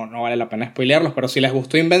quizá no vale la pena spoilearlos. Pero si les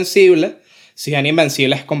gustó Invencible, si ven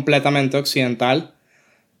Invencible es completamente occidental,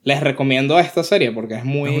 les recomiendo esta serie porque Es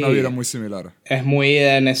una vibra muy similar. es muy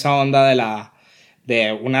en esa onda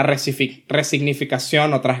de una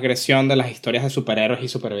resignificación o transgresión de las historias de superhéroes y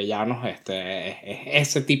supervillanos. Es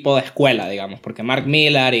ese tipo de escuela, digamos. Porque Mark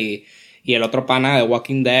Millar y el otro pana de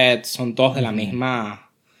Walking Dead son todos de la misma...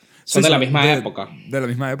 Son Sí, de la misma época. De la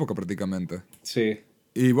misma época prácticamente. Sí.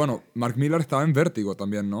 Y bueno, Mark Millar estaba en Vértigo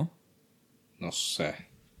también, ¿no? No sé.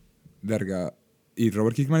 Verga. ¿Y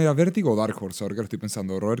Robert Kirkman era Vértigo o Dark Horse? Ahora que lo estoy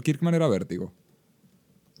pensando. Robert Kirkman era Vértigo.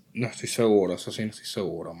 No estoy seguro. Eso sí, no estoy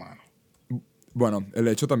seguro, mano. Bueno, el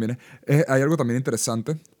hecho también hay algo también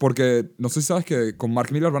interesante, porque no sé si sabes que con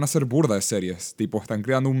Mark Millar van a hacer burda de series, tipo, están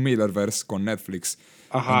creando un Millarverse con Netflix,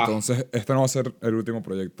 Ajá. entonces este no va a ser el último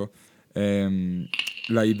proyecto.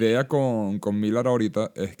 La idea con Millar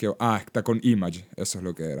ahorita es que, está con Image, eso es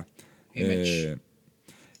lo que era. Image.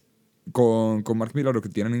 Con Mark Millar lo que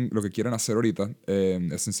quieren hacer ahorita,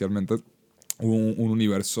 esencialmente, un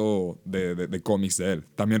universo de cómics de él.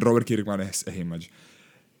 También Robert Kirkman es Image.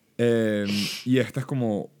 Y esta es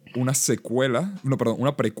como una secuela, no, perdón,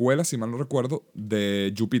 una precuela, si mal no recuerdo,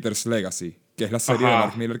 de Jupiter's Legacy, que es la serie de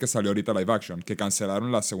Mark Millar que salió ahorita live action, que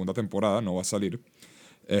cancelaron la segunda temporada, no va a salir.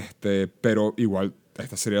 Pero igual,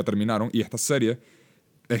 esta serie la terminaron y esta serie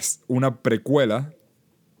es una precuela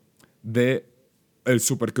de el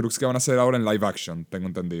Super Crux que van a hacer ahora en live action, tengo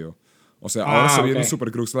entendido. O sea, ahora se viene un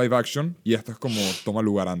Super Crux live action y esto es como toma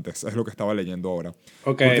lugar antes. Es lo que estaba leyendo ahora.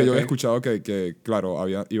 Porque yo había escuchado que claro,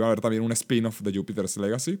 iba a haber también un spin-off de Jupiter's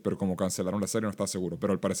Legacy, pero como cancelaron la serie no estaba seguro.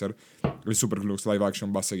 Pero al parecer el Super Crux live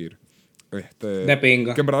action va a seguir. De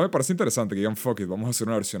pinga. Que en verdad me parece interesante que digan, fuck it, vamos a hacer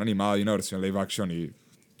una versión animada y una versión live action y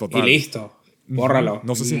total. Y listo. Bórralo.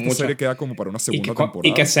 No sé si esta serie queda como para una segunda temporada.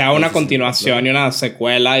 Y que sea una continuación y una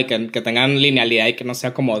secuela y que tengan linealidad y que no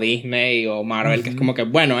sea como Disney o Marvel, que es como que,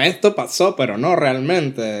 bueno, esto pasó, pero no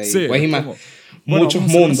realmente. Sí, y pues como, muchos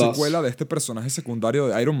vamos a hacer mundos. una secuela de este personaje secundario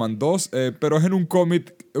de Iron Man 2, pero es en un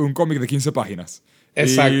cómic de 15 páginas.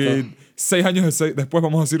 Exacto. Y 6 años después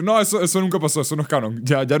vamos a decir, no, eso nunca pasó, eso no es canon.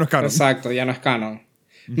 Ya no es canon. Exacto, ya no es canon.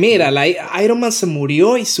 Mira, Iron Man se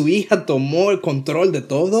murió y su hija tomó el control de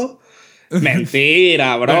todo.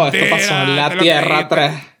 Mentira, bro. Mentira, esto pasó en la te lo Tierra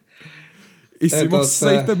 3. Hicimos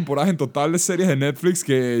 6 temporadas en total de series de Netflix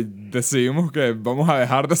que decidimos que vamos a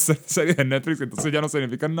dejar de hacer series de Netflix, entonces ya no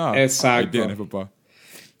significan nada. Exacto. Ahí tienes, papá.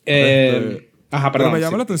 Ajá, perdón. Pero me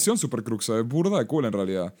llama la atención Super Crux, es burda de cool en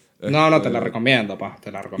realidad. No, te la recomiendo, pa.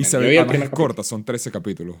 Te la Y recomiendo. se ve además es corta, son 13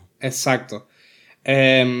 capítulos. Exacto.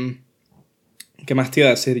 ¿Qué más te iba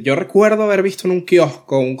a decir? Yo recuerdo haber visto en un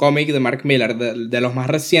kiosco un cómic de Mark Millar, de los más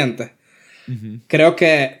recientes. Creo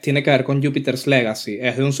que tiene que ver con Jupiter's Legacy.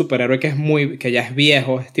 Es de un superhéroe que ya es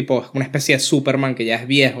viejo, es tipo una especie de Superman que ya es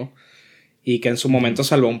viejo y que en su momento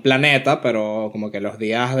salvó un planeta, pero como que los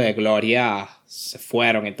días de gloria se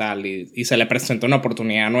fueron y tal, y se le presentó una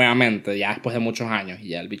oportunidad nuevamente, ya después de muchos años, y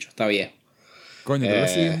ya el bicho está viejo. Coño, creo que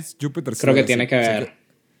sí es Jupiter's Creo que Legacy. tiene que ver.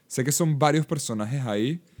 Sé que son varios personajes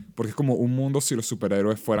ahí, porque es como un mundo si los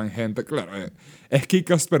superhéroes fueran gente. Claro, es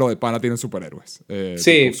Kick-Ass, pero de pana tienen superhéroes.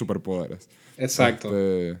 Sí. Tipo superpoderes. Exacto.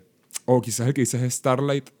 O quizás el que dices es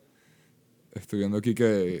Starlight. Estoy viendo aquí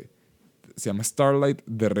que se llama Starlight,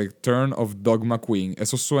 The Return of Doug McQueen.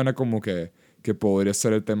 Eso suena como que podría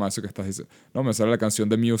ser el tema de eso que estás diciendo. No, me sale la canción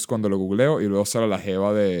de Muse cuando lo googleo y luego sale la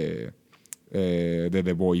jeva de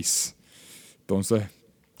The Voice. Entonces,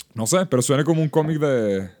 no sé, pero suena como un cómic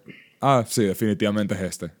de... sí, definitivamente es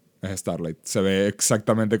este. Es Starlight. Se ve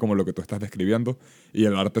exactamente como lo que tú estás describiendo y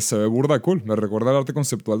el arte se ve burda cool. Me recuerda al arte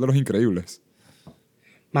conceptual de Los Increíbles.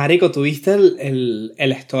 Marico, ¿tuviste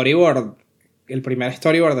el storyboard el primer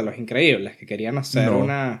storyboard de Los Increíbles, que querían hacer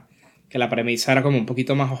No. que la premisa era como un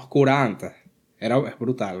poquito más oscura antes. Es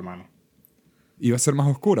brutal, mano. Iba a ser más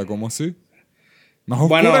oscura, ¿cómo así? Más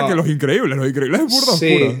oscura Bueno, que Los Increíbles. Los Increíbles es burda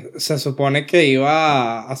sí, oscura. se supone que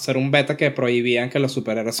iba a hacer un beta que prohibían que los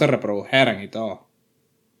superhéroes se reprodujeran y todo.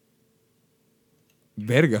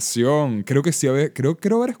 Vergación. Creo que sí,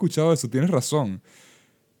 creo haber escuchado eso. Tienes razón.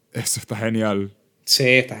 Eso está genial. Sí,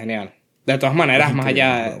 está genial. De todas maneras, Los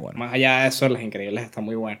Increíbles, pero bueno. más allá de eso, Los Increíbles está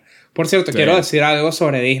muy bueno. Por cierto, Sí. quiero decir algo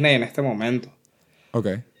sobre Disney en este momento. Ok.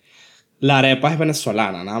 La arepa es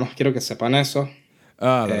venezolana, nada más quiero que sepan eso.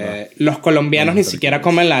 Verdad. Los colombianos Vamos ni a siquiera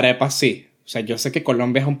verificar comen la arepa así. O sea, yo sé que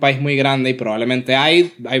Colombia es un país muy grande y probablemente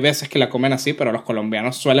hay veces que la comen así, pero los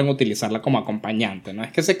colombianos suelen utilizarla como acompañante. No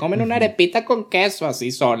es que se comen una arepita con queso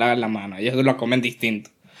así sola en la mano. Ellos lo comen distinto.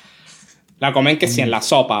 La comen que sí en la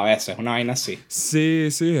sopa a veces, una vaina así. Sí,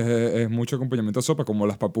 es mucho acompañamiento de sopa, como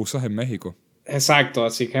las papusas en México. Exacto,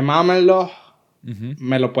 así que mámenlo,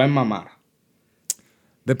 me lo pueden mamar.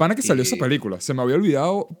 De pana que salió Y- esa película. Se me había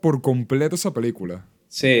olvidado por completo esa película.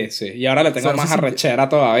 Sí, sí. Y ahora le tengo O sea, no más sé si- arrechera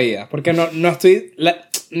todavía. Porque no estoy...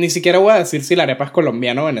 ni siquiera voy a decir si la arepa es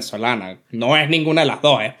colombiana o venezolana. No es ninguna de las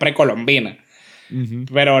dos, es precolombina.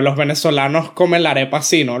 Pero los venezolanos comen la arepa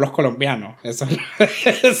así, no los colombianos. Eso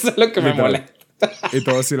es lo que me Literal. molesta. Y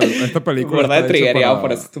todo así, esta película Verdad de está hecha triggereado para...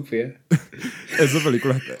 por esa estupidez. Esa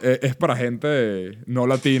película es para gente no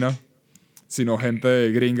latina, sino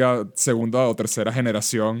gente gringa segunda o tercera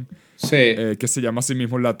generación, Sí. que se llama a sí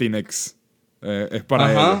mismo Latinx. Es para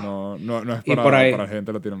Ajá. ellos, no es Y por ahí- para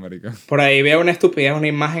gente de Latinoamérica. Por ahí veo una estupidez, una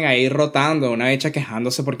imagen ahí rotando, una bicha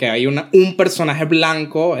quejándose porque hay un personaje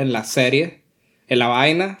blanco en la serie, en la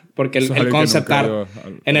vaina, porque Eso es el algo que concept nunca art, iba a en el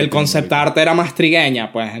Latinoamérica. concept art era más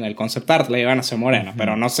trigueña, pues en el concept art le iban a hacer morena,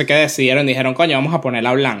 pero no sé qué decidieron, dijeron, coño, vamos a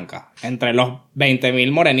ponerla blanca. Entre los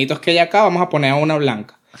 20.000 morenitos que hay acá, vamos a poner a una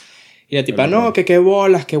blanca. Y la tipa, El no, horror. que qué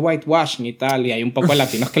bolas, que whitewashing y tal. Y hay un poco de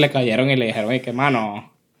latinos que le cayeron y le dijeron, oye, que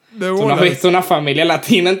mano, De tú no has bolas. visto una familia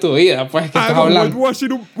latina en tu vida, pues, ¿qué estás No, hablando?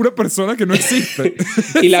 whitewashing una persona que no existe.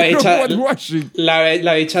 Y la Eso no bicha, es whitewashing.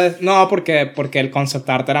 la bicha, no, porque el concept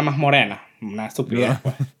art era más morena. Una estupidez, No.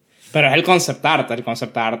 pues. Pero es el concept art. El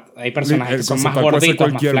concept art, hay personajes El que son más concept art puede ser gorditos,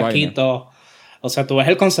 más cualquier vaina. flaquitos. O sea, tú ves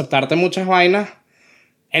el concept art de muchas vainas.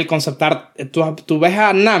 El concept art, tú ves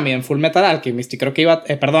a Nami en Full Metal Alchemist y creo que iba,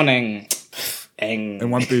 perdón, en En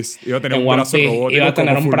One Piece. Iba a tener en un One brazo Piece robótico. iba a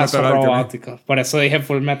tener como un Full brazo Metal Alchemist. robótico. Por eso dije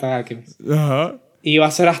Full Metal Alchemist. Ajá. Iba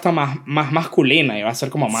a ser hasta más masculina, iba a ser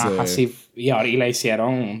como más Sí. así. Y ahora y la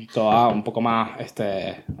hicieron toda un poco más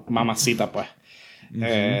mamacita, pues.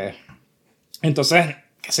 Entonces,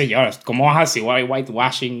 qué sé yo, ¿cómo vas a decir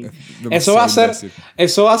whitewashing? Demasiado imbécil.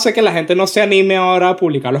 Eso hace que la gente no se anime ahora a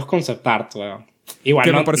publicar los concept art, weón. Igual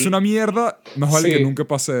Que no, me parece una mierda. Más vale Sí. que nunca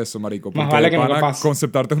pase eso, marico. Porque vale que de nunca pana, pase.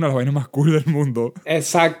 conceptarte es una de las vainas más cool del mundo.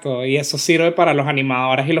 Exacto, y eso sirve para los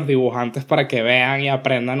animadores y los dibujantes para que vean y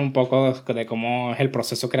aprendan un poco de cómo es el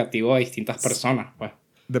proceso creativo de distintas personas, pues.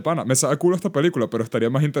 De pana, me sabe culo esta película, pero estaría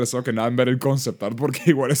más interesado que nada en ver el concept art, porque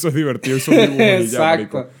igual eso es divertido y son dibujos y ya,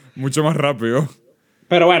 Exacto. marico. Mucho más rápido.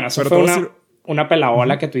 Pero bueno, eso Pero fue te voy a una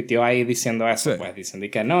pelabola que tuiteó ahí diciendo eso, Sí. pues, diciendo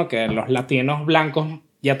que no, que los latinos blancos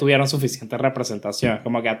ya tuvieron suficiente representación.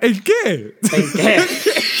 Como que, ¿El qué?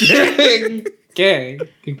 ¿en qué?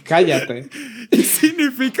 ¿Qué? Cállate. ¿Qué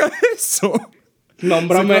significa eso?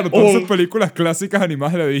 Nómbrame Sí, claro, todas esas un... películas clásicas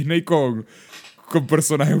animadas de Disney con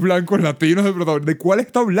personajes blancos latinos de protagonistas. ¿De cuál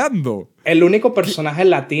está hablando? El único personaje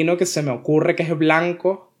latino que se me ocurre que es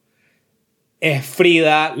blanco es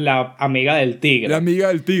Frida, la amiga del tigre. La amiga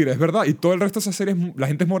del tigre, es verdad. Y todo el resto de esa serie, la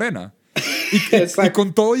gente es morena. Y Exacto.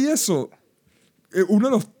 con todo y eso, uno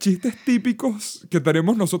de los chistes típicos que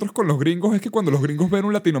tenemos nosotros con los gringos es que cuando los gringos ven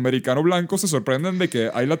un latinoamericano blanco se sorprenden de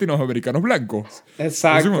que hay latinoamericanos blancos.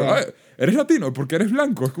 Exacto. Decimos, "Ay, ¿eres latino? ¿Por qué eres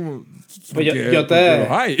blanco?" Es como... Pues yo porque te- los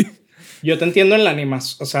hay. Yo te entiendo en la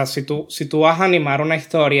animación. O sea, si tú vas a animar una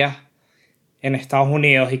historia en Estados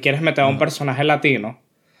Unidos y quieres meter a un personaje latino,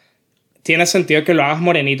 tiene sentido que lo hagas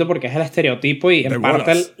morenito porque es el estereotipo y De en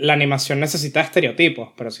parte bolas. la animación necesita estereotipos.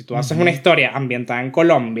 Pero si tú haces una historia ambientada en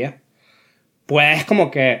Colombia, puedes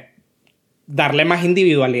como que darle más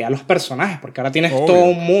individualidad a los personajes porque ahora tienes Obvio. todo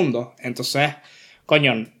un mundo. Entonces,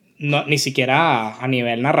 coño, ni siquiera a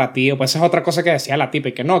nivel narrativo. Pues esa es otra cosa que decía la tipa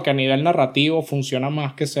y que no, que a nivel narrativo funciona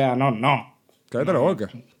más que sea. No. Cállate la boca.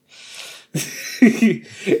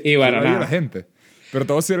 Y bueno, Ahí la nada. gente. Pero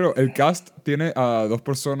todo cierto, el cast tiene a dos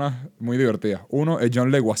personas muy divertidas. Uno es John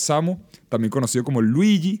Leguizamo, también conocido como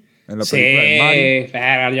Luigi en la Sí, película de Mario.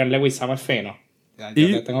 pero John Leguizamo es fino. Yo Y-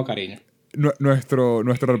 le tengo cariño. nuestro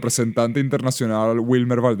representante internacional,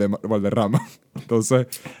 Wilmer Valderrama. Entonces,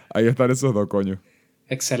 ahí están esos dos, coño.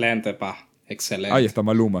 Excelente, pa. Excelente. Ahí está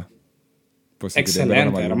Maluma. Pues si querían ver a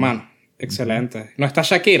Excelente, Maluma. hermano. Excelente. ¿No está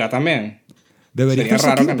Shakira también? Debería Sería estar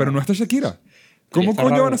raro Shakira, que pero no está Shakira. ¿Cómo está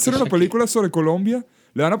coño raro van a que hacer esté una película sobre Colombia?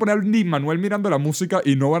 Le van a poner a Lin Manuel mirando la música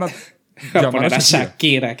y no van a A llamar poner a a Shakira.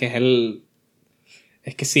 Shakira, que es el...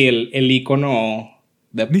 Es que sí, el ícono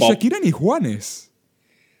de Ni pop. Shakira ni Juanes.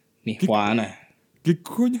 Ni ¿Qué- Juana. ¿Qué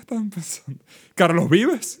coño estaban pensando? ¿Carlos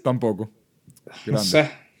Vives? Tampoco. No Grande.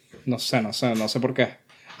 sé. No sé por qué.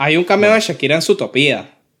 Hay un cameo de Shakira en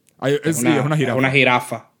Zootopia. Sí, es una Es jirafa. una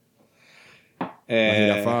jirafa. La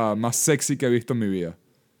jirafa más sexy que he visto en mi vida.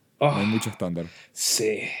 Oh, No hay mucho estándar.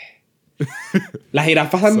 sí. Las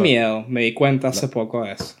jirafas O dan sea, miedo. Me di cuenta hace poco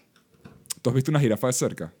de eso. ¿tú has visto una jirafa de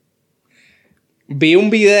cerca? Vi un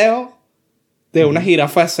video de una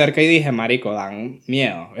jirafa de cerca y dije, marico, dan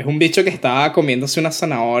miedo. Es un bicho que estaba comiéndose una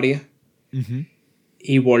zanahoria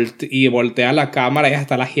y voltea la cámara y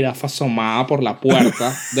está la jirafa asomada por la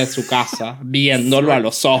puerta de su casa, viéndolo a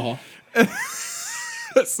los ojos.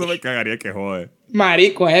 Eso me cagaría que jode.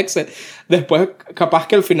 Marico, es excelente. Después, capaz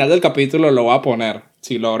que al final del capítulo lo voy a poner.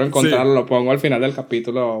 Si logro encontrarlo, Sí. lo pongo al final del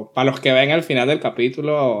capítulo. Para los que ven al final del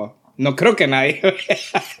capítulo, no creo que nadie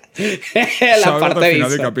vea la Shout out parte al final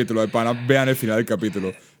del visual. capítulo. De pana, vean el final del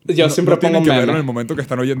capítulo. Yo siempre no tienen pongo que verlo en memes. el momento que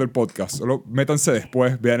están oyendo el podcast. Solo métanse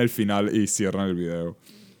después, vean el final y cierran el video.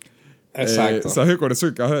 Exacto. ¿Sabes qué? Con eso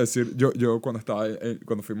que acabas de decir, yo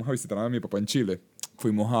cuando fuimos a visitar a mi papá en Chile,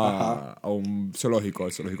 fuimos Ajá. a un zoológico,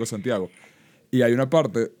 el zoológico de Santiago, y hay una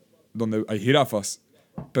parte donde hay jirafas,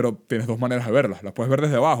 pero tienes dos maneras de verlas. Las puedes ver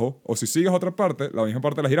desde abajo, o si sigues otra parte, la misma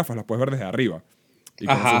parte de las jirafas las puedes ver desde arriba. Y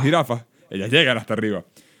como son Ajá. jirafas, ellas llegan hasta arriba.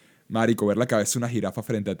 Marico, ver la cabeza de una jirafa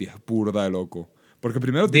frente a ti es burda de loco. Porque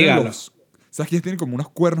primero tienen Dígalo. ¿sabes que ellas tienen como unos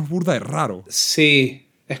cuernos burda de raro? Sí.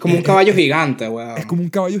 Es como un caballo gigante, Es weón. como un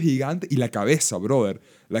caballo gigante y la cabeza, brother.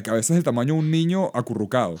 La cabeza es del tamaño de un niño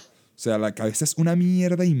acurrucado. O sea, la cabeza es una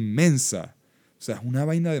mierda inmensa. O sea, es una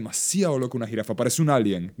vaina demasiado loca una jirafa. Parece un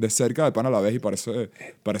alien. De cerca de pan a la vez y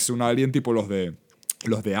parece un alien tipo los de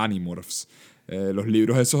Animorphs. Los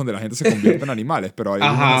libros esos donde la gente se convierte en animales, pero hay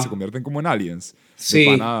algunos donde se Ajá. convierten como en aliens. De Sí.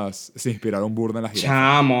 panas se inspiraron burda en las jirafas.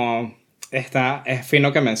 Chamo. Es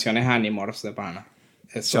fino que menciones Animorphs de pana.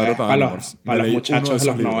 Eso Shout es out a para Animorphs. Me los leí uno muchachos de de esos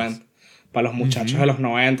los libros. 90. Para los muchachos de los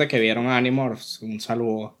 90 que vieron Animorphs, un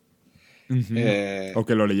saludo. Eh, O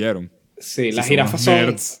que lo leyeron. sí, Si las son jirafas unos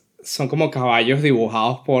nerds. son como caballos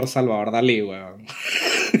dibujados por Salvador Dalí, weón.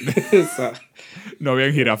 Eso, No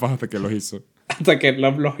habían jirafas hasta que los hizo. hasta que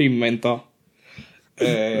los inventó.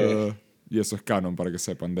 Y eso es canon, para que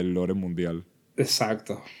sepan, del lore mundial.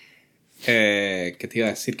 Exacto. ¿Qué te iba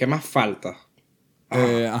a decir? ¿Qué más falta?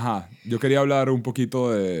 Ajá, yo quería hablar un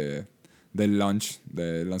poquito del launch,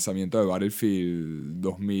 del lanzamiento de Battlefield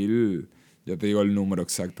 2000. Ya te digo el número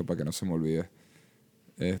exacto para que no se me olvide.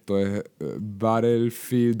 Esto es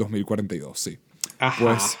Battlefield 2042, sí. Ajá.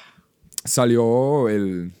 Pues salió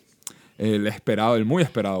el esperado, el muy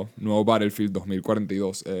esperado nuevo Battlefield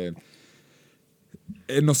 2042.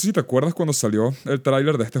 No sé si te acuerdas cuando salió el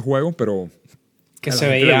tráiler de este juego, pero Que a la se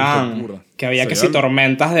gente le gustó veían. burda. Que había Se que veía si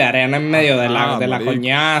tormentas de arena en medio de Ajá, la marico.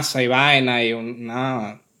 coñaza y vaina y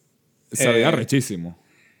nada. Se veía rechísimo.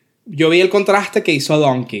 Yo vi el contraste que hizo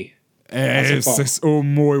Donkey. Hace Ese poco. es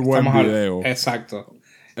un muy buen Estamos video. Exacto.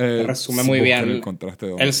 Resume muy busquen bien el contraste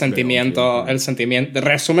de el Donkey sentimiento, en YouTube.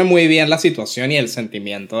 resume muy bien la situación y el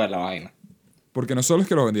sentimiento de la vaina. Porque no solo es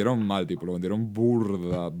que lo vendieron mal, tipo, lo vendieron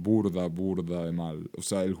burda de mal. O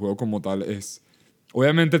sea, el juego como tal es...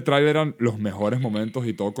 Obviamente el trailer eran los mejores momentos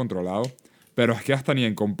y todo controlado, pero es que hasta ni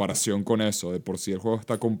en comparación con eso, de por sí el juego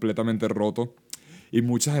está completamente roto y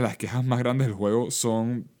muchas de las quejas más grandes del juego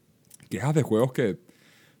son quejas de juegos que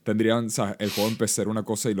tendrían, o sea, el juego en PC era una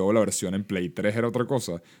cosa y luego la versión en Play 3 era otra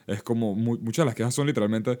cosa. Es como, muchas de las quejas son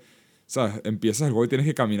literalmente, ¿sabes? Empiezas el juego y tienes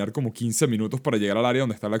que caminar como 15 minutos para llegar al área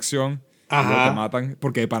donde está la acción. Y luego te Ajá. matan,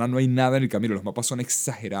 porque de pana no hay nada en el camino. Los mapas son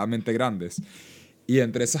exageradamente grandes. Y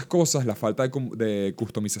entre esas cosas, la falta de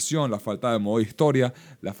customización, la falta de modo de historia,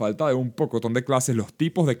 la falta de un pocotón de clases, los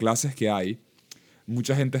tipos de clases que hay,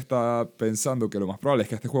 mucha gente está pensando que lo más probable es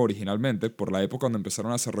que este juego originalmente, por la época cuando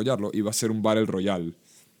empezaron a desarrollarlo, iba a ser un Battle Royale.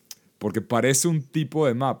 Porque parece un tipo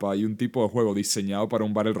de mapa y un tipo de juego diseñado para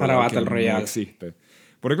un Battle Para Royale Battle que Royale. no existe.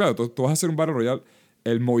 Porque claro, tú vas a hacer un Battle Royale,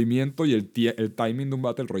 el movimiento y el timing de un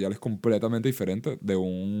Battle Royale es completamente diferente de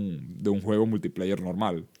un juego multiplayer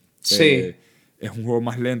normal. Sí. Es un juego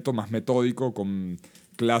más lento, más metódico, con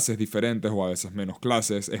clases diferentes o a veces menos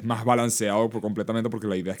clases. Es más balanceado completamente porque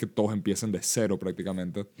la idea es que todos empiecen de cero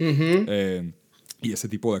prácticamente. Ujú. Y ese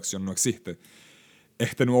tipo de acción no existe.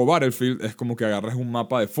 Este nuevo Battlefield es como que agarres un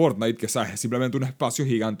mapa de Fortnite, que sabes, es simplemente un espacio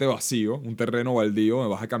gigante vacío, un terreno baldío donde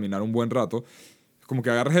vas a caminar un buen rato. Es como que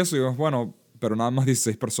agarres eso y dices, bueno, pero nada más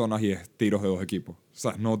 16 personas y es tiros de 2 equipos. O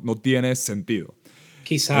sea, no tiene sentido.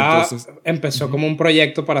 Quizá Entonces, empezó como un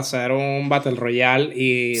proyecto para hacer un Battle Royale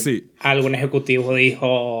y sí, algún ejecutivo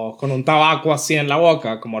dijo, con un tabaco así en la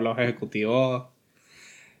boca, como los ejecutivos,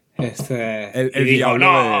 y el dijo, diablo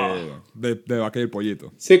no. de Vaca y el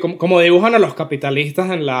Pollito. Sí, como dibujan a los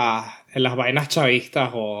capitalistas en las vainas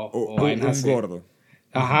chavistas o vainas Un así. gordo.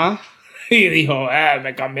 Ajá. Y dijo,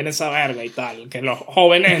 me cambien esa verga y tal. Que los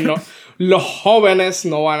jóvenes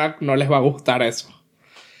no les va a gustar eso.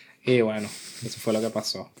 Y bueno, eso fue lo que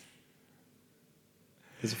pasó.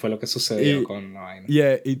 Eso fue lo que sucedió Y, con la vaina.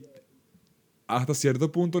 y hasta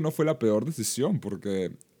cierto punto no fue la peor decisión,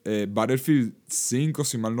 porque Battlefield 5,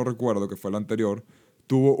 si mal no recuerdo, que fue el anterior,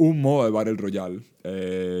 tuvo un modo de Battle Royale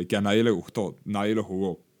que a nadie le gustó, nadie lo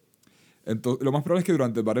jugó. Entonces, lo más probable es que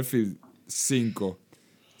durante Battlefield 5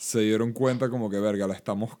 se dieron cuenta como que, verga, la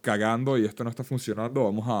estamos cagando y esto no está funcionando,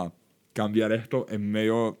 vamos a cambiar esto en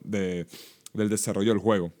medio del desarrollo del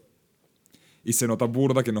juego. Y se nota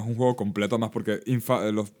burda que no es un juego completo, más porque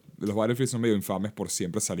los Battlefield son medio infames por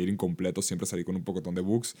siempre salir incompletos, siempre salir con un pocotón de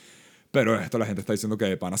bugs. Pero esto la gente está diciendo que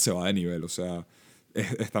de pana se va de nivel. O sea,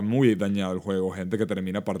 está muy dañado el juego. Gente que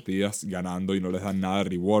termina partidas ganando y no les dan nada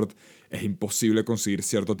de reward. Es imposible conseguir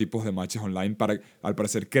ciertos tipos de matches online. Al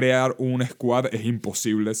parecer, crear un squad es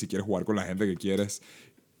imposible si quieres jugar con la gente que quieres.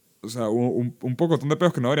 O sea, un pocotón de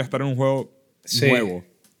peos que no debería estar en un juego nuevo.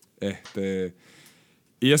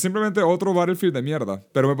 Y es simplemente otro Battlefield de mierda.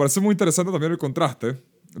 Pero me parece muy interesante también el contraste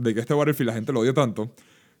de que este Battlefield la gente lo odia tanto.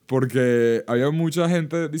 Porque había mucha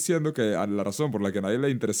gente diciendo que la razón por la que a nadie le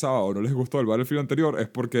interesaba o no les gustó el Battlefield anterior es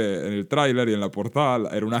porque en el tráiler y en la portada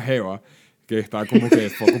era una jeva que está como que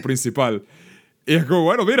foco principal. Y es como,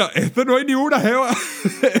 bueno, mira, esto no hay ni una jeva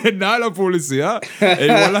en nada de la publicidad. E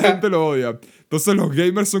igual la gente lo odia. Entonces los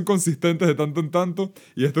gamers son consistentes de tanto en tanto.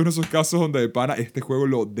 Y esto es uno de esos casos donde de pana este juego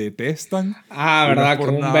lo detestan. Ah, Y no es verdad, que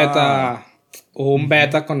por nada. hubo un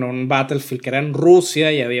beta con un Battlefield que era en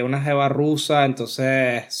Rusia y había una jeva rusa,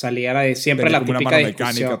 entonces salía siempre Tenía la como una típica mano mecánica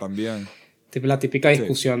discusión. también. La típica Sí.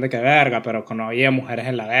 discusión de que verga, pero que no había mujeres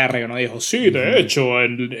en la guerra. Y uno dijo, sí, de hecho,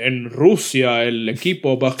 en Rusia el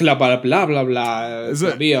equipo, bla, bla, bla, bla, bla, había Más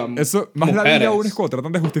ladilla aún es mujeres. cuando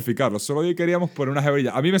tratan de justificarlo. Solo hoy queríamos poner una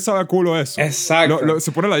jevilla. A mí me sabe a culo eso. Exacto.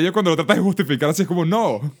 Se pone ladilla cuando lo tratas de justificar, así es como,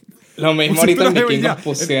 no. Lo mismo Pusiste ahorita en una jevilla. Vikingos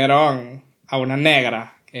pusieron a una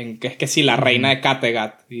negra, que es que sí, la reina de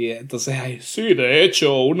Kattegat. Y entonces, ay, sí, de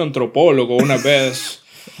hecho, un antropólogo una vez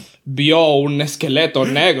vio un esqueleto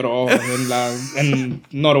negro en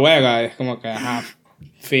Noruega. Es como que, ajá,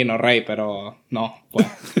 fino, rey, pero no, pues.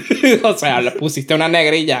 O sea, le pusiste una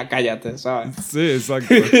negra y ya, cállate, ¿sabes? Sí,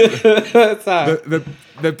 exacto. ¿Sabes?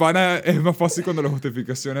 De pana es más fácil cuando las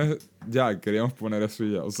justificaciones, ya, queríamos poner eso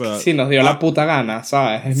y ya. O sea, Sí, nos dio la puta gana,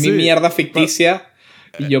 ¿sabes? Es mi sí, mierda ficticia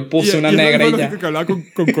y yo puse una y es la negra misma y lógica ya. que hablaba con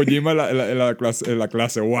Kojima en la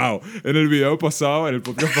clase. Wow. En el video pasado, en el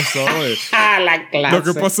podcast pasado, ¡Ah, la lo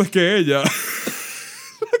clase! que pasa es que ella...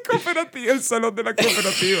 la cooperativa, el salón de la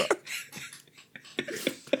cooperativa.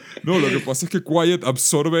 No, lo que pasa es que Quiet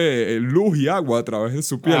absorbe luz y agua a través de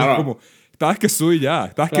su piel. Claro. Es como, estás que sudo y ya.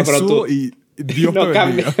 Estás Claro, que pero sudo tú- y Dios te No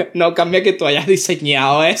cambia, bendiga. no cambia que tú hayas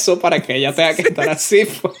diseñado eso para que ella tenga que estar así.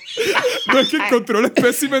 Pues. No es que encontró el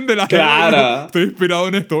espécimen de la jeva y dijo, Claro. estoy inspirado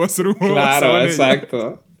en esto, voy a hacer un juego basado Claro, en ella.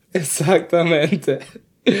 exacto. Exactamente.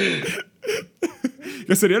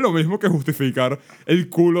 Que sería lo mismo que justificar el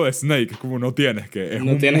culo de Snake. Es como no tienes que. Es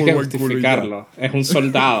No un tienes muy que buen culo y ya. justificarlo. Es un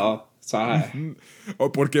soldado, ¿sabes?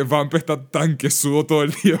 O porque Vamp está tan que sudo todo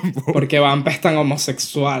el tiempo. Porque Vamp es tan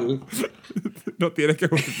homosexual. No tienes que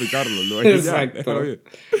justificarlo. Lo es y ya, Exacto. déjalo bien.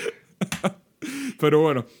 Pero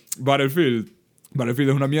bueno, Battlefield. Battlefield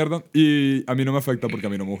es una mierda y a mí no me afecta porque a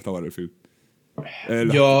mí no me gusta Battlefield.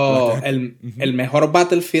 El mejor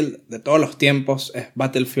Battlefield de todos los tiempos es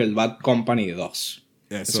Battlefield Bad Company 2.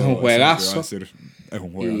 Eso es un juegazo. Es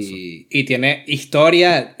un juegazo. Y tiene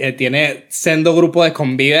historia, tiene sendo grupo de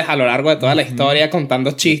convives a lo largo de toda la historia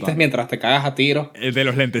contando chistes mientras te cagas a tiros. El de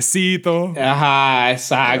los lentecitos. Ajá,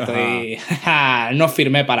 exacto. Ajá. Y no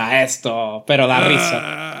firmé para esto, pero da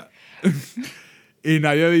risa. Y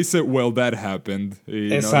nadie dice, well, that happened.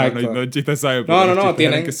 Y Exacto. no hay chiste de esa época. No, Los no, chistes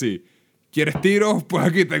eran tienen... que sí. ¿Quieres tiros? Pues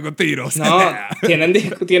aquí tengo tiros. No,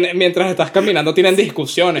 mientras estás caminando tienen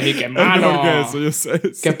discusiones y que, mano, que eso, yo sé,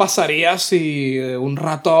 ¿qué pasaría si un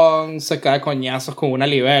ratón se cae coñazos con una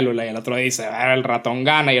libélula? Y el otro dice, el ratón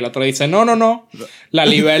gana. Y el otro dice, no, la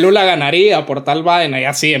libélula ganaría por tal vaina. Y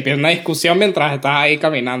así empieza una discusión mientras estás ahí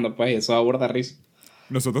caminando, pues, y eso da burda risa.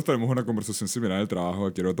 Nosotros tenemos una conversación similar en el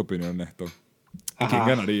trabajo. Quiero tu opinión en esto. Ajá. ¿Quién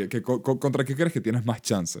ganaría? ¿Contra qué crees que tienes más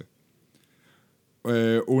chance?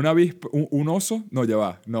 ¿Una avispa? ¿Un oso? No, ya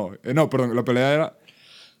va. No, perdón. La pelea era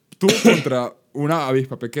tú contra una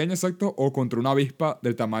avispa pequeña, exacto, o contra una avispa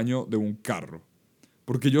del tamaño de un carro.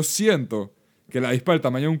 Porque yo siento que la avispa del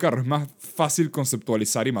tamaño de un carro es más fácil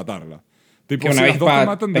conceptualizar y matarla. Tipo, Que si una las dos te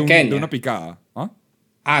avispa matan pequeña. de una picada. ¿Ah?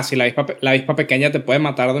 Ah, si la avispa pequeña te puede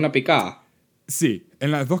matar de una picada. Sí,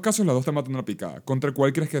 en los dos casos las dos te matan de una picada. ¿Contra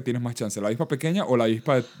cuál crees que tienes más chance? ¿La avispa pequeña o la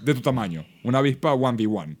avispa de tu tamaño? Una avispa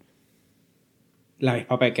 1v1. La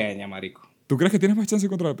avispa pequeña, marico. ¿Tú crees que tienes más chance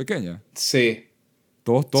contra la pequeña? Sí.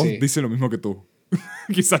 Todos Sí. dicen lo mismo que tú.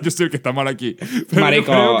 Quizás yo soy el que está mal aquí. Pero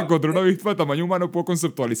Marico, yo creo que contra una avispa de tamaño humano puedo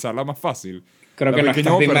conceptualizarla más fácil. creo La que no pequeña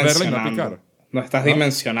estás voy a perderla y me va a dimensionando. picar. No estás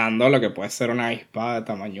dimensionando lo que puede ser una avispa de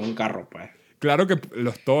tamaño de un carro, pues. Claro que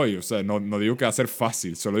lo estoy. O sea, no digo que va a ser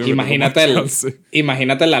fácil. Solo digo Imagínate que tengo más chance.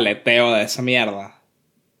 imagínate el aleteo de esa mierda.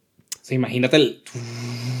 O sea, imagínate el...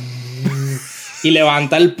 Y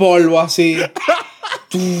levanta el polvo así.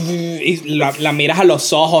 Y la miras a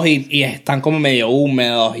los ojos y están como medio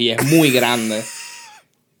húmedos y es muy grande.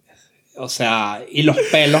 O sea, y los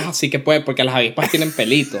pelos así que puede, porque las avispas tienen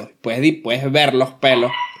pelitos. Puedes ver los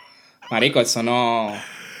pelos. Marico, eso no...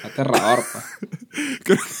 Aterrador, pues.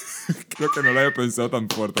 Creo que no lo había pensado tan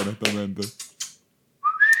fuerte, honestamente.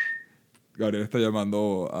 Gabriel está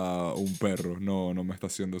llamando a un perro. No me está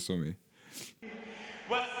haciendo eso a mí.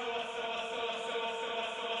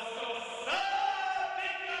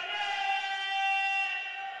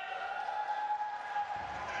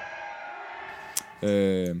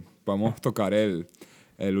 Vamos a tocar el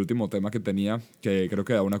último tema que tenía, que creo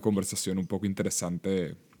que da una conversación un poco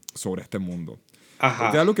interesante sobre este mundo. Ajá.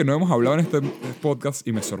 Porque algo que no hemos hablado en este podcast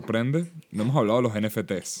y me sorprende, no hemos hablado de los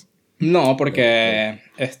NFTs. No, porque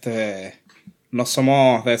no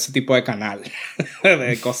somos de ese tipo de canal.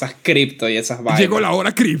 De cosas cripto y esas vainas. Llegó la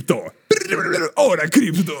hora cripto. Hora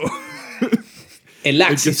cripto. El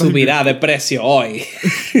Axie subirá de precio hoy.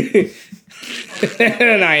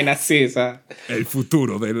 Una vaina así, ¿sabes? El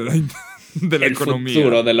futuro de la economía. El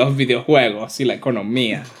futuro de los videojuegos y la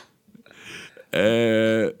economía.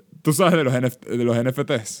 ¿Tú sabes de los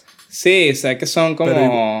NFTs? Sí, sé que son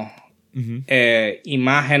como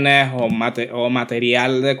imágenes o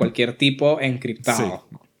material de cualquier tipo encriptado.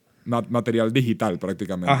 Sí. Material digital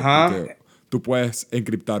prácticamente. Ajá. Porque tú puedes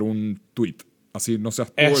encriptar un tweet. Así no seas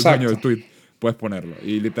tú el Exacto. dueño del tweet, puedes ponerlo.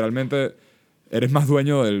 Y literalmente eres más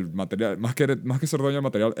dueño del material. Más que ser dueño del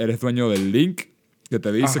material, eres dueño del link que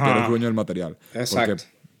te dice que eres dueño del material. Exacto.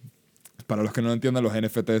 Porque para los que no entiendan, los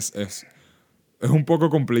NFTs es un poco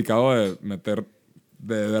complicado de meter,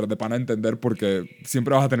 de pana entender, porque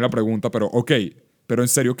siempre vas a tener la pregunta, pero ok, pero en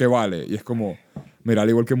serio, ¿qué vale? Y es como, mira, al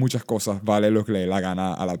igual que muchas cosas, vale lo que le dé la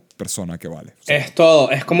gana a la persona que vale. O sea, es todo,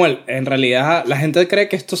 es como en realidad la gente cree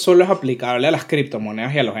que esto solo es aplicable a las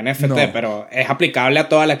criptomonedas y a los NFT, No. pero es aplicable a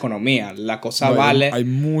toda la economía. La cosa no, vale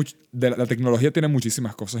la tecnología tiene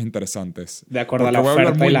muchísimas cosas interesantes. de acuerdo a la Voy a hablar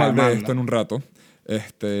oferta muy y la mal de demanda. esto en un rato,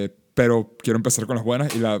 pero quiero empezar con las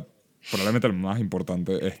buenas y probablemente la más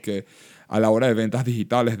importante es que a la hora de ventas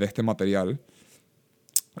digitales de este material,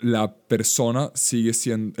 la persona sigue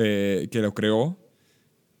siendo, que lo creó,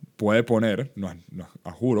 puede poner, no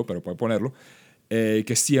a juro, pero puede ponerlo,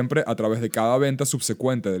 que siempre a través de cada venta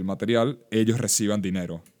subsecuente del material, ellos reciban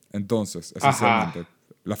dinero. Entonces, esencialmente,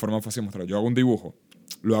 la forma fácil de mostrar. Yo hago un dibujo,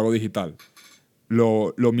 lo hago digital,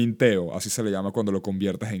 lo minteo, así se le llama cuando lo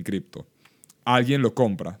conviertes en cripto. Alguien lo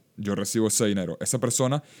compra, yo recibo ese dinero. Esa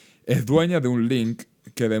persona es dueña de un link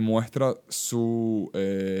que demuestra su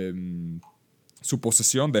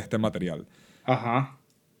posesión de este material. Ajá.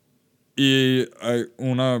 Y hay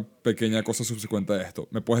una pequeña cosa subsecuente a esto.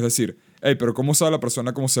 Me puedes decir, hey, pero ¿cómo sabe la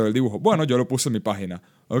persona cómo se ve el dibujo? Bueno, yo lo puse en mi página.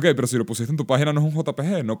 Ok, pero si lo pusiste en tu página no es un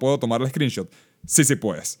JPG, no puedo tomarle screenshot. Sí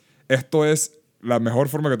puedes. Esto es la mejor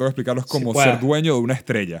forma que tengo de explicarlo, es como ser dueño de una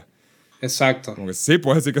estrella. Exacto. Como que sí,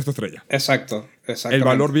 puedes decir que es tu estrella. Exacto. El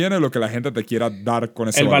valor viene de lo que la gente te quiera dar con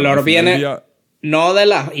ese El valor. valor viene no de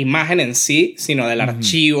la imagen en sí, sino del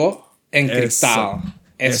archivo encriptado.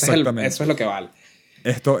 Eso es lo que vale.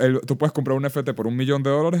 Tú puedes comprar un NFT por $1 millón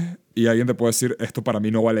y alguien te puede decir, esto para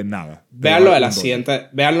mí no vale nada. Véanlo de la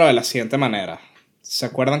siguiente manera. ¿Se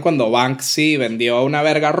acuerdan cuando Banksy vendió una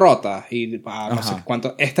verga rota? Y no sé Ajá.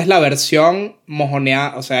 cuánto. Esta es la versión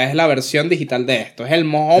mojoneada, o sea, es la versión digital de esto. Es el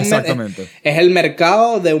mojón. Exactamente. Es el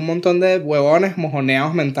mercado de un montón de huevones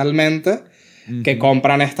mojoneados mentalmente que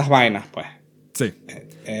compran estas vainas, pues. Sí.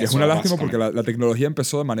 Que es Eso, una lástima porque básicamente. la tecnología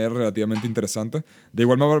empezó de manera relativamente interesante. De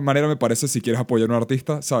igual manera me parece, si quieres apoyar a un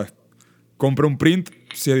artista, ¿sabes? Compra un print,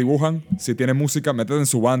 si dibujan, si tiene música, métete en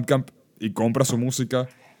su Bandcamp y compra su música,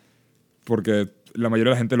 porque la mayoría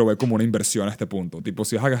de la gente lo ve como una inversión a este punto. Tipo,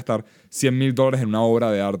 si vas a gastar $100,000 en una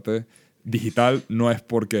obra de arte digital, no es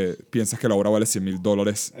porque piensas que la obra vale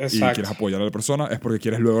 $100,000 y Exacto. quieres apoyar a la persona, es porque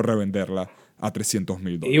quieres luego revenderla a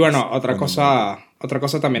 $300,000. Y bueno, otra cuando no.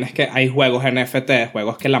 cosa también es que hay juegos NFT,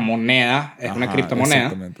 juegos que la moneda es una Ajá, criptomoneda.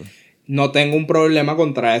 exactamente. No tengo un problema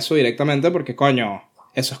contra eso directamente porque, coño,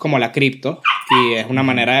 eso es como la cripto y es una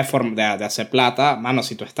manera de hacer plata. Mano,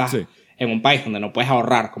 si tú estás Sí. en un país donde no puedes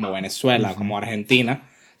ahorrar, como Venezuela, como Argentina,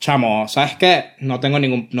 chamo, ¿sabes qué? No tengo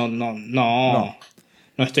ningún... No.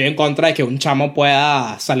 No estoy en contra de que un chamo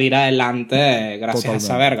pueda salir adelante gracias a esa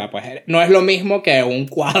Totalmente. verga. Pues no es lo mismo que un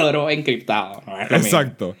cuadro encriptado. No es lo mismo.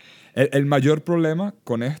 Exacto. El mayor problema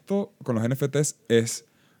con esto, con los NFTs, es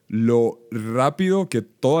lo rápido que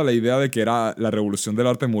toda la idea de que era la revolución del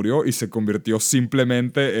arte murió y se convirtió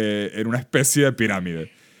simplemente en una especie de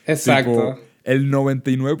pirámide. Exacto. Tipo, el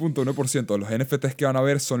 99.1% de los NFTs que van a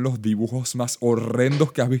ver son los dibujos más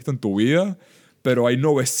horrendos que has visto en tu vida, pero hay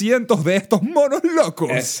 900 de estos monos locos.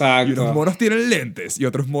 Exacto. Y unos monos tienen lentes y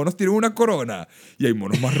otros monos tienen una corona. Y hay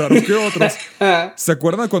monos más raros que otros. ¿Se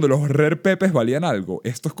acuerdan cuando los Rare Pepes valían algo?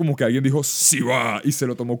 Esto es como que alguien dijo, sí va, y se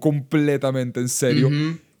lo tomó completamente en serio.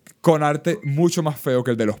 Con arte mucho más feo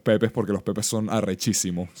que el de los Pepes, porque los Pepes son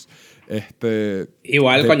arrechísimos.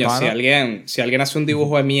 Igual, De coño, pana- si alguien hace un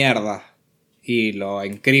dibujo de mierda y lo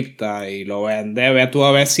encripta y lo vende, ve tú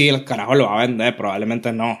a ver si el carajo lo va a vender.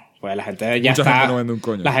 Probablemente no. Pues la gente ya Mucha está... gente no vende un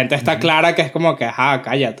coño. La gente está clara que es como que,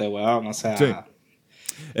 cállate, weón. O sea... Sí.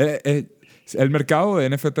 El mercado de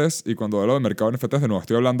NFTs, y cuando hablo de mercado de NFTs, de nuevo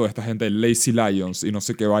estoy hablando de esta gente de Lazy Lions y no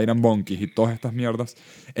sé qué, Byron Monkeys y todas estas mierdas,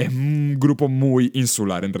 es un grupo muy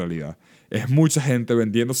insular en realidad. Es mucha gente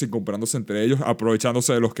vendiéndose y comprándose entre ellos,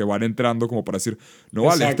 aprovechándose de los que van entrando como para decir, no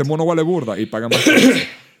vale, Exacto. este mono vale burda y pagan más. Por eso.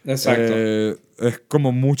 Exacto. Es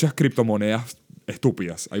como muchas criptomonedas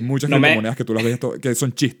estúpidas. Hay muchas No me- criptomonedas que tú las ves que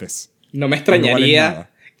son chistes. No me Y no valen extrañaría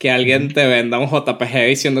nada. que alguien te venda un JPG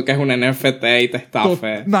diciendo que es un NFT y te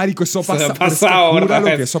estafe. Marico, eso Eso ha pasa. pasado, Júralo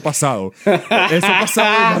 ¿verdad? que eso ha pasado. Eso ha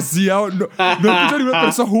pasado demasiado. No he escuchado ninguna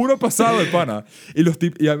persona, juro, ha pasado de pana. Y los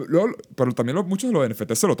pero también muchos de los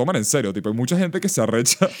NFT se lo toman en serio. Tipo, hay mucha gente que se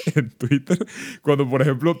arrecha en Twitter cuando, por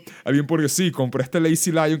ejemplo, alguien pone, sí, compré este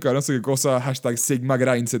Lazy Lion que no sé qué cosa, hashtag Sigma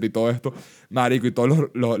Grindset y todo esto. Marico, y todas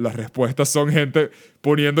las respuestas son gente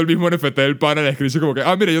poniendo el mismo NFT del pana en el screenshot como que,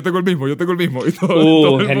 mira, yo tengo el mismo. Y todo el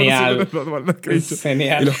mundo Genial. sigue tomando el screenshot.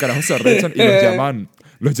 Genial. Y los carajos se arrechan y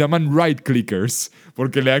los llaman right clickers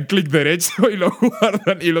porque le dan clic derecho y lo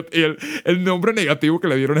guardan y el nombre negativo que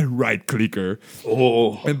le dieron es right clicker.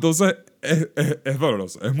 Entonces es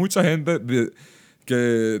doloroso. Es mucha gente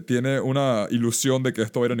que tiene una ilusión de que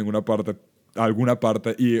esto va a ir a alguna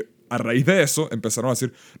parte y a raíz de eso empezaron a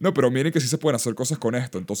decir, no, pero miren que sí se pueden hacer cosas con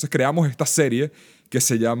esto. Entonces creamos esta serie que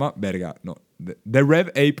se llama, The Red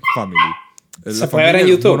Ape Family. ¿Se puede ver en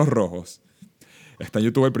YouTube? Monos rojos. Está en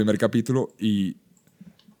YouTube el primer capítulo y,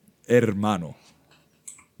 hermano,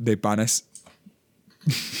 de pana es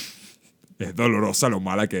dolorosa lo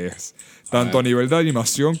mala que es. Tanto a nivel de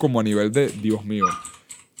animación como a nivel de, Dios mío,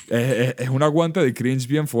 es un aguante de cringe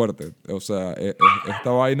bien fuerte. O sea,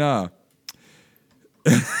 esta vaina...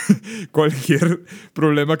 Cualquier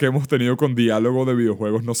problema que hemos tenido con diálogo de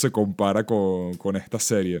videojuegos no se compara con esta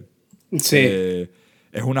serie. Sí.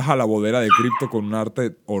 Es una jalabodera de cripto con un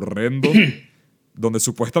arte horrendo, donde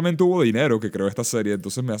supuestamente hubo dinero que creó esta serie.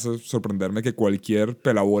 Entonces me hace sorprenderme que cualquier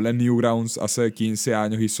pelabola en Newgrounds hace 15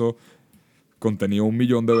 años hizo contenido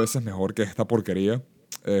 1,000,000 de veces mejor que esta porquería.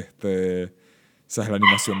 O sea, la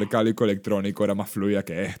animación de cálico electrónico era más fluida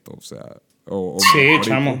que esto. O sea, o Sí, mejor y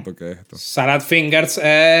chamo. punto que esto. Salad Fingers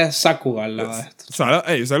es Sakuga al lado de esto. Salad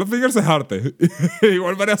Fingers es arte.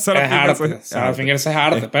 Igual manera Salad Es Fingers arte. Salad Fingers es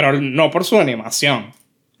arte, pero no por su animación.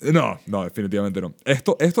 No, definitivamente no.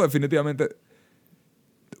 Esto definitivamente...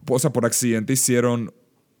 O sea, por accidente hicieron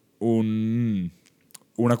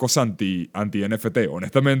una cosa anti-NFT.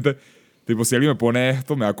 Honestamente, tipo, si alguien me pone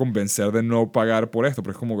esto, me va a convencer de no pagar por esto.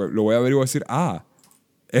 Pero es como que lo voy a ver y voy a decir,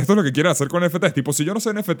 esto es lo que quieren hacer con NFTs. Tipo, si yo no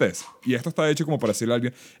sé NFTs y esto está hecho como para decirle a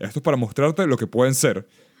alguien, esto es para mostrarte lo que pueden ser,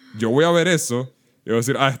 yo voy a ver eso y voy a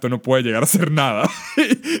decir, esto no puede llegar a ser nada.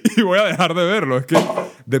 y voy a dejar de verlo. Es que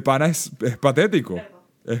de pana es patético.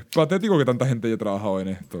 Es patético que tanta gente haya trabajado en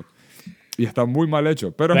esto. Y está muy mal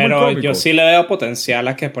hecho, pero es muy cómico. Yo sí le veo potencial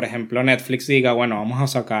a que, por ejemplo, Netflix diga, bueno, vamos a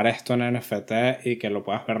sacar esto en NFT y que lo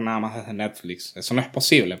puedas ver nada más desde Netflix. Eso no es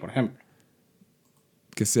posible, por ejemplo.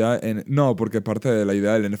 Que sea en... No, porque parte de la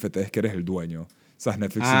idea del NFT es que eres el dueño. O sea,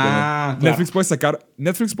 Netflix claro.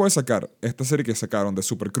 Netflix puede sacar esta serie que sacaron de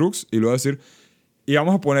Súper y luego decir, y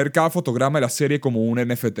vamos a poner cada fotograma de la serie como un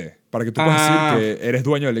NFT, para que tú puedas decir que eres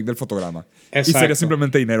dueño del link del fotograma. Exacto. Y sería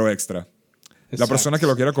simplemente dinero extra. La persona que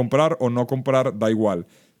lo quiera comprar o no comprar, da igual.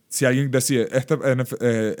 Si alguien decide,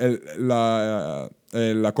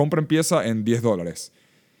 la compra empieza en $10.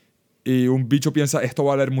 Y un bicho piensa, esto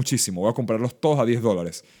va a valer muchísimo, voy a comprarlos todos a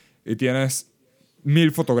 $10. Y tienes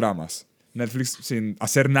 1000 fotogramas. Netflix, sin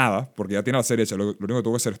hacer nada, porque ya tiene la serie hecha, lo único que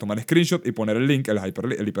tuvo que hacer es tomar screenshot y poner el link, el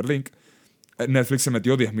hiperlink. Netflix se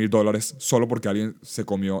metió $10,000 solo porque alguien se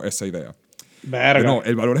comió esa idea. Verga. Pero no,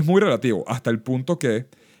 el valor es muy relativo, hasta el punto que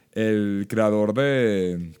el creador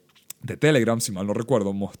de Telegram, si mal no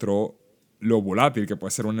recuerdo, mostró lo volátil que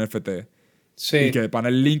puede ser un NFT. Sí. Y que de pana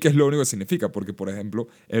el link es lo único que significa. Porque, por ejemplo,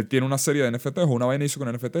 él tiene una serie de NFTs o una vaina hizo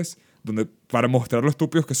con NFTs donde, para mostrar lo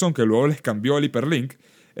estúpidos que son, que luego les cambió el hiperlink,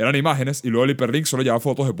 eran imágenes y luego el hiperlink solo llevaba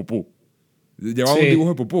fotos de pupú. Llevaba un dibujo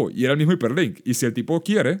de pupú y era el mismo hiperlink. Y si el tipo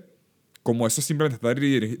quiere, como eso simplemente está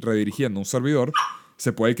redirigiendo un servidor,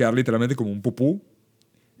 se puede quedar literalmente como un pupú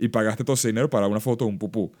y pagaste todo ese dinero para una foto de un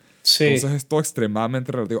pupú. Sí. Entonces es todo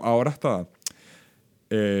extremadamente relativo. Ahora está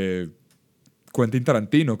Quentin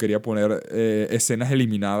Tarantino quería poner escenas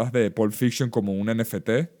eliminadas de Pulp Fiction como un NFT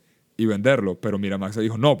y venderlo, pero Miramax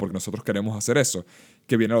dijo no, porque nosotros queremos hacer eso.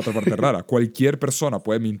 Que viene la otra parte rara. Cualquier persona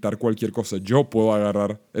puede mintar cualquier cosa. Yo puedo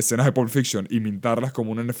agarrar escenas de Pulp Fiction y mintarlas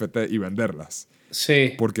como un NFT y venderlas.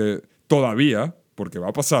 Sí. Porque todavía, porque va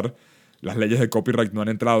a pasar, las leyes de copyright no han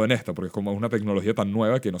entrado en esta, porque es como una tecnología tan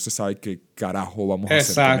nueva que no se sabe qué carajo vamos a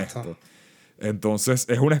hacer con esto. Entonces,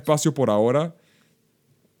 es un espacio por ahora.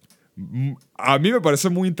 A mí me parece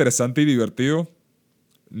muy interesante y divertido.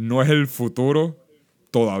 No es el futuro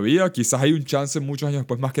todavía. Quizás hay un chance muchos años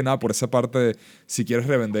después, más que nada por esa parte de si quieres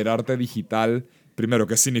revender arte digital. Primero,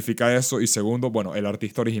 ¿qué significa eso? Y segundo, bueno, el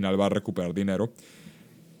artista original va a recuperar dinero.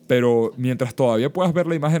 Pero mientras todavía puedas ver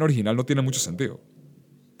la imagen original, no tiene mucho sentido.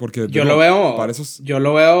 Porque yo lo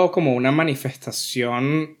veo como una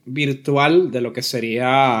manifestación virtual de lo que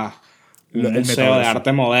sería un museo de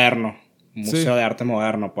arte moderno. Un museo de arte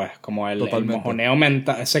moderno, pues. Como el mojoneo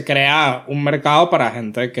mental. Se crea un mercado para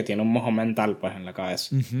gente que tiene un mojo mental, pues, en la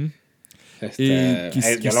cabeza. Uh-huh.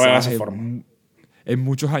 Yo lo veo de esa forma. En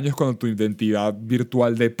muchos años, cuando tu identidad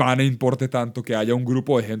virtual de pana importe tanto, que haya un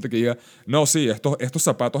grupo de gente que diga, no, sí, estos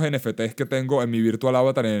zapatos NFTs que tengo en mi virtual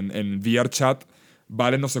avatar en VRChat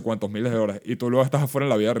valen no sé cuántos miles de dólares. Y tú luego estás afuera en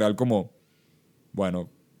la vida real como, bueno...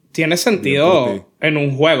 Tiene sentido en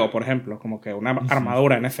un juego, por ejemplo, como que una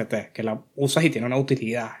armadura NFT, que la usas y tiene una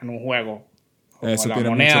utilidad en un juego. Eso tiene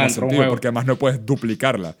mucho más sentido, porque además no puedes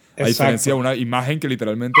duplicarla. Exacto. A diferencia de una imagen que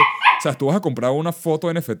literalmente... O sea, tú vas a comprar una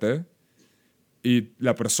foto NFT y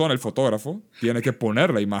la persona, el fotógrafo, tiene que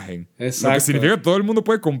poner la imagen. Exacto. Lo que significa que todo el mundo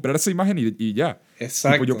puede comprar esa imagen y ya.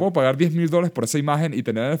 Exacto. Tipo, yo puedo pagar $10,000 por esa imagen y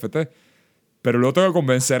tener NFT. Pero luego tengo que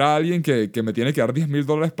convencer a alguien que me tiene que dar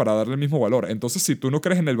 $10,000 para darle el mismo valor. Entonces, si tú no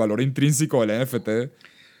crees en el valor intrínseco del NFT...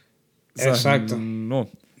 Exacto. No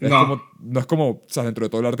es como, o sea, dentro de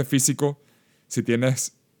todo el arte físico, si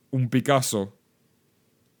tienes un Picasso,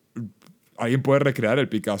 alguien puede recrear el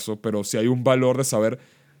Picasso, pero si hay un valor de saber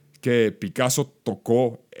que Picasso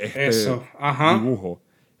tocó este dibujo.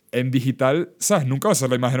 En digital, ¿sabes? Nunca va a ser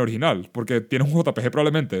la imagen original, porque tienes un JPG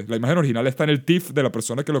probablemente. La imagen original está en el TIFF de la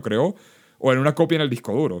persona que lo creó o en una copia en el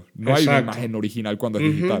disco duro. No hay una imagen original cuando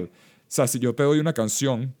es digital. O sea, si yo te doy una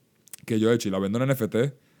canción que yo he hecho y la vendo en NFT,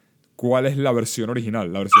 ¿cuál es la versión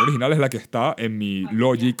original? La versión original es la que está en mi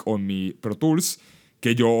Logic o en mi Pro Tools,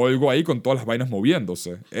 que yo oigo ahí con todas las vainas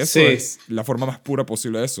moviéndose. Eso es la forma más pura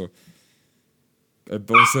posible de eso.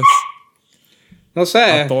 Entonces, no sé.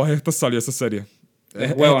 A todas estas salió esa serie.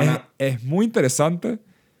 Es muy interesante,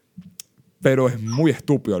 pero es muy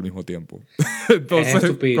estúpido al mismo tiempo. Entonces,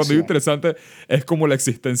 cuando digo interesante, es como la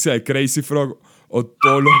existencia de Crazy Frog o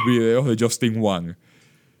todos los videos de Justin Wang.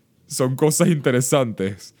 Son cosas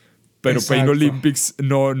interesantes, pero Pain Olympics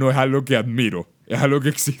no es algo que admiro. Es algo que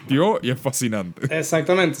existió y es fascinante.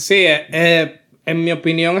 Exactamente. Sí, en mi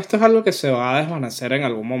opinión, esto es algo que se va a desvanecer en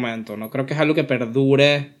algún momento. No creo que es algo que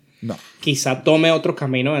perdure. No. Quizá tome otro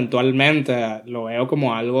camino eventualmente. Lo veo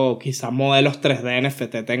como algo, quizá modelos 3D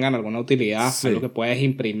NFT tengan alguna utilidad. Sí. Algo que puedes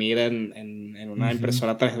imprimir en una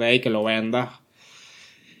impresora 3D y que lo vendas.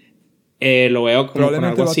 Lo veo como con Probablemente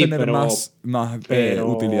algo va a así, tener más pero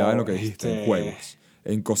utilidad en lo que dijiste, en juegos.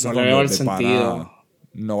 En no cosas le veo donde el de sentido. pana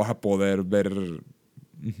no vas a poder ver.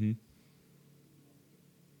 Ujú.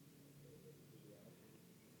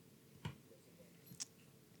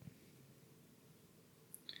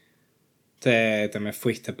 Te me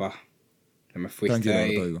fuiste, pa. Te me fuiste Tranquilo, ahora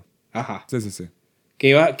te ahí. digo. Ajá. Sí, sí, sí.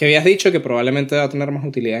 ¿Qué habías dicho que probablemente va a tener más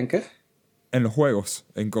utilidad en qué? En los juegos,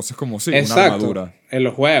 en cosas como, sí, una Exacto. armadura. En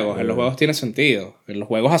los Eh, juegos tiene sentido. En los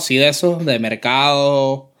juegos así de esos, de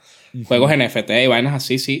mercado, juegos ujú, NFT y vainas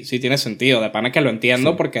así, sí tiene sentido. De pana que lo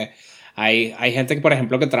entiendo sí. porque hay gente que, por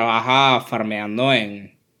ejemplo, que trabaja farmeando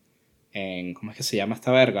 ¿cómo es que se llama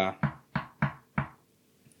esta verga?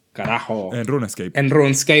 Carajo. En RuneScape. En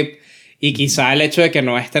RuneScape. Y Ujú. quizá el hecho de que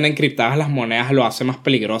no estén encriptadas las monedas lo hace más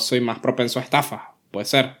peligroso y más propenso a estafa. Puede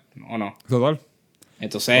ser, ¿o no? Total.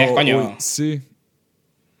 Entonces, Uy, coño. sí.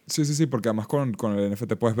 Sí, sí, sí, porque además con el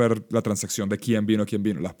NFT puedes ver la transacción de quién vino, quién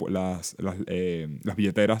vino. Las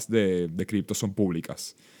billeteras de cripto son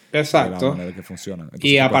públicas de la Exacto. manera que funcionan. Entonces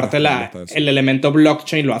Y tú puedes aparte rastrearlo hasta eso. el elemento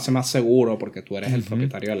blockchain lo hace más seguro porque tú eres el Ujú.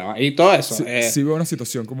 propietario de y todo eso. Sí, sí veo una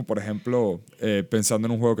situación como, por ejemplo, pensando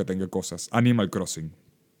en un juego que tenga cosas. Animal Crossing.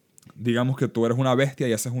 Digamos que tú eres una bestia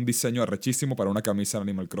y haces un diseño arrechísimo para una camisa de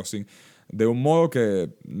Animal Crossing de un modo que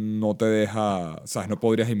no te deja, sabes, no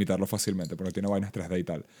podrías imitarlo fácilmente porque tiene vainas 3D y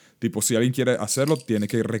tal. Tipo, si alguien quiere hacerlo, tiene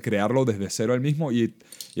que recrearlo desde cero él mismo y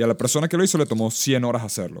a la persona que lo hizo le tomó 100 horas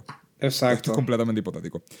hacerlo. Esto es Exacto. completamente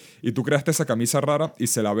hipotético. Y tú creaste esa camisa rara y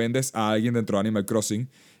se la vendes a alguien dentro de Animal Crossing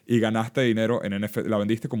y ganaste dinero en NFT, la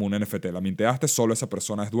vendiste como un NFT, la minteaste, solo esa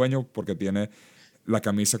persona es dueño porque tiene la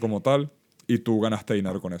camisa como tal y tú ganaste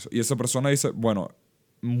dinero con eso. Y esa persona dice, bueno,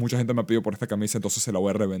 mucha gente me pidió por esta camisa, entonces se la voy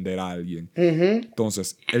a revender a alguien. Ujú.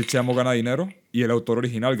 Entonces, el chamo gana dinero y el autor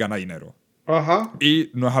original gana dinero. Ajá. Y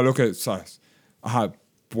no es algo que, ¿sabes? Ajá,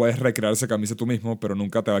 puedes recrear esa camisa tú mismo, pero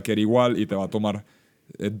nunca te va a quedar igual y te va a tomar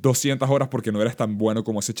 200 horas porque no eres tan bueno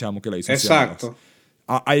como ese chamo que la hizo en 100 horas. Exacto.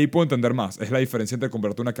 Ahí puedo entender más. Es la diferencia entre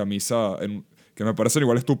comprarte una camisa, que me parece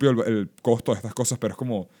igual estúpido el costo de estas cosas, pero es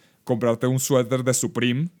como comprarte un suéter de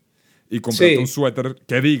Supreme y comprarte un Sí, suéter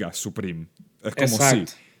que diga Supreme. Es como sí,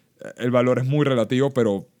 exacto. el valor es muy relativo,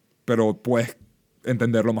 pero puedes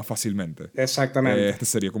entenderlo más fácilmente. Exactamente. Este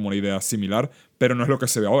sería como una idea similar, pero no es lo que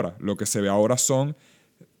se ve ahora. Lo que se ve ahora son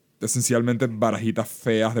esencialmente barajitas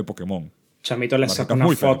feas de Pokémon. Chamito le saca Barajitas una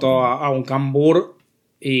muy feas de foto Pokémon. a un cambur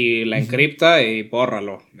y la Ujú. encripta y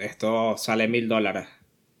bórralo. Esto sale $1,000.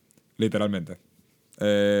 Literalmente.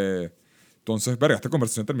 Eh, entonces, verga, esta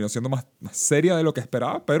conversación terminó siendo más seria de lo que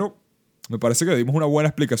esperaba, pero me parece que dimos una buena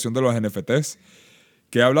explicación de los NFTs,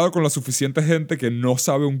 que he hablado con la suficiente gente que no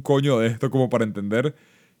sabe un coño de esto como para entender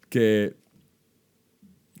que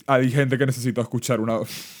hay gente que necesita escuchar una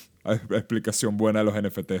explicación buena de los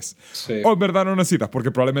NFTs. Sí. O en verdad no necesitas,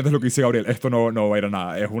 porque probablemente es lo que dice Gabriel. Esto no va a ir a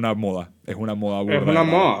nada. Es una moda Es burda de una rara.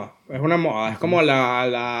 moda, es una moda. Es Ujú. como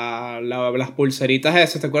las pulseritas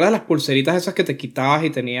esas. ¿Te acuerdas las pulseritas esas que te quitabas y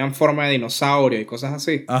tenían forma de dinosaurio y cosas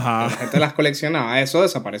así? Que Ajá. la gente las coleccionaba. Eso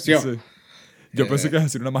desapareció. Sí. Yo pensé Eh, que ibas a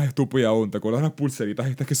decir una más estúpida aún. ¿Te acuerdas las pulseritas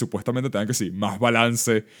estas que supuestamente te dan que sí, más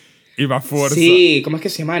balance y más fuerza? sí, ¿cómo es que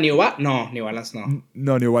se llama? No, New Balance no.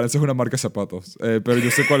 No, New Balance es una marca de zapatos. Pero yo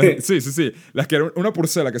sé cuál es. Sí, sí, sí. Las que eran una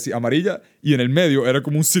pulsera que sí, amarilla y en el medio era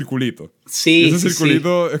como un circulito. Y Sí, ese sí, sí.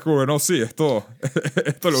 circulito es como, no, sí, esto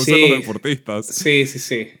lo usan los Sí, deportistas. sí.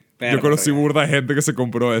 Yo conocí Verga. burda de gente que se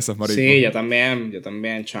compró esas, marico. Sí, yo también,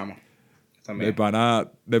 chamo. Yo también.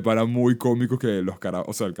 De pana muy cómico que los carajos.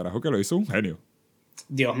 O sea, el carajo que lo hizo es un genio.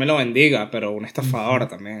 Dios me lo bendiga, pero un estafador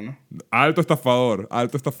también, ¿no? Alto estafador,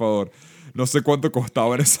 alto estafador. No sé cuánto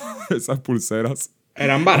costaban esas pulseras.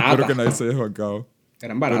 Eran Espero baratas. que nadie se haya desbancado.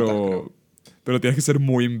 Eran baratas, creo. Pero, pero tienes que ser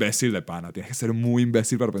muy imbécil de pana. Tienes que ser muy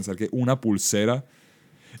imbécil para pensar que una pulsera.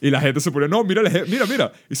 Y la gente se pone, no, mira,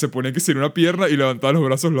 mira. Y se ponía que sin una pierna y levantaba los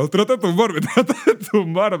brazos. Trata de tumbarme, trata de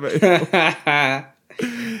tumbarme.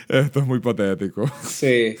 Esto es muy patético.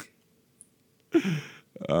 Sí,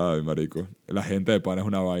 Ay, marico. La gente de pana es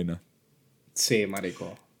una vaina. sí,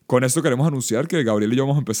 marico. Con esto queremos anunciar que Gabriel y yo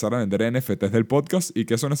vamos a empezar a vender NFTs del podcast. ¿Y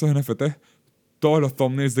qué son esos NFTs? Todos los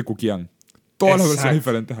thumbnails de Kukian. Todas las versiones Exacto.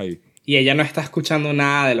 diferentes ahí. Y ella no está escuchando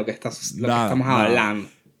nada de lo que Nada, estamos nada. hablando.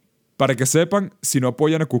 Para que sepan, si no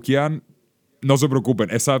apoyan a Kukian, no se preocupen.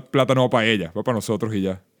 Esa plata no va para ella, va para nosotros y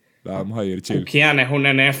ya. La vamos a ir chill. Kukian es un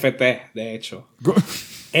NFT, de hecho.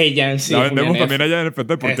 Ella en sí La es un vendemos también NFT. allá en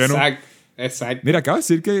NFT, ¿por qué no? Exacto, Mira, exacto. acaba de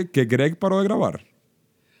decir que Greg paró de grabar.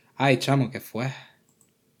 Ay, chamo, ¿qué fue?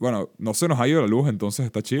 Bueno, no se nos ha ido la luz, entonces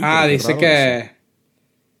está chill, Ah, pero qué dice raro eso.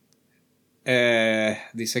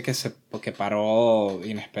 que... dice que paró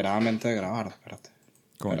inesperadamente de grabar, espérate.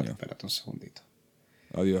 Coño. Espérate un segundito.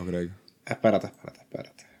 Adiós, Greg. Espérate.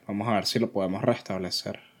 Vamos a ver si lo podemos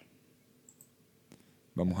restablecer.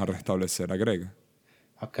 Vamos a restablecer a Greg.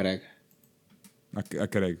 A Craig. A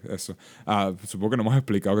Craig, eso. Supongo que no hemos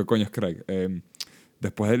explicado qué coño es Craig.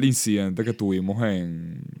 Después del incidente que tuvimos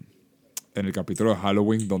en el capítulo de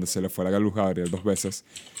Halloween, donde se le fue la luz a Gabriel 2 veces,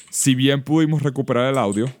 si bien pudimos recuperar el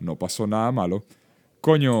audio, no pasó nada malo.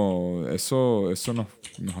 Coño, eso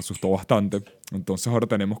nos asustó bastante. Entonces ahora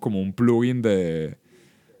tenemos como un plugin de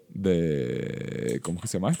 ¿cómo que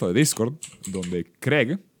se llama esto? De Discord, donde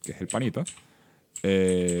Craig, que es el panita,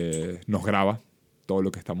 nos graba todo lo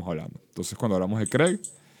que estamos hablando. Entonces cuando hablamos de Craig,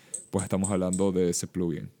 pues estamos hablando de ese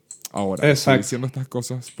plugin. Ahora, estoy diciendo estas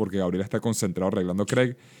cosas porque Gabriel está concentrado arreglando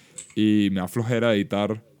Craig y me da flojera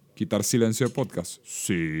quitar silencio de podcast.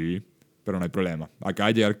 Sí, pero no hay problema. Acaba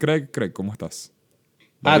de llegar Craig. Craig, ¿cómo estás?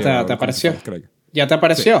 ¿Te apareció? ¿Ya te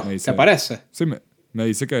apareció? Sí, ¿Te aparece? Sí, me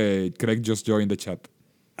dice que Craig just joined the chat.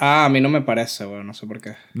 A mí no me parece, bueno, no sé por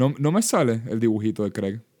qué. No me sale el dibujito de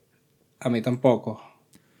Craig. A mí tampoco.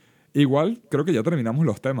 Igual, creo que ya terminamos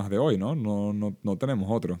los temas de hoy, ¿no? No tenemos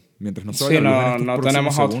otro. Mientras no se Sí, vaya no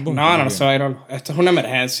tenemos otro. No se va a ir. Esto es una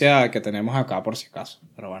emergencia que tenemos acá por si acaso,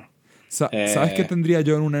 pero bueno. ¿Sabes qué tendría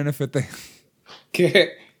yo en un NFT?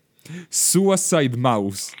 ¿Qué? Suicide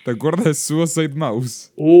Mouse. ¿Te acuerdas de Suicide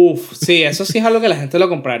Mouse? Uf, sí, eso sí es algo que la gente lo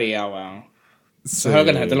compraría, weón. Eso es algo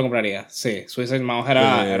que la gente lo compraría. Sí, Suicide Mouse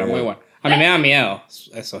era muy bueno. A mí me da miedo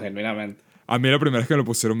eso, genuinamente. A mí la primera vez que me lo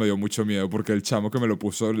pusieron me dio mucho miedo porque el chamo que me lo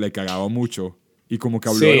puso le cagaba mucho. Y como que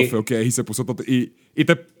habló de lo feo que es y se puso... Y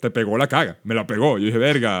te pegó la caga. Me la pegó. Yo dije,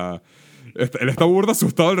 verga... Él está burda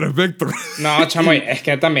asustado al respecto. No, chamo, es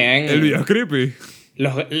que también... El video es creepy.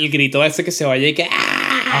 El grito ese que se vaya y que...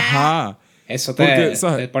 Ajá. Eso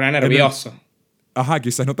te pone nervioso.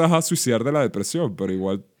 Quizás no te vas a suicidar de la depresión, pero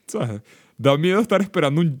igual, ¿sabes? Da miedo estar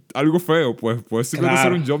esperando algo feo, pues puede simplemente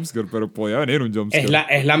ser un jumpscare, pero podía venir un jumpscare.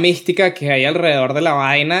 Es la mística que hay alrededor de la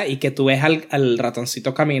vaina y que tú ves al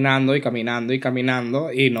ratoncito caminando y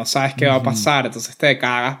no sabes qué va a pasar, entonces te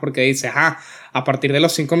cagas porque dices, a partir de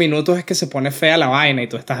los 5 minutos es que se pone fea la vaina y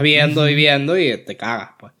tú estás viendo y viendo y te cagas,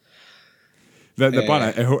 pues. De pana,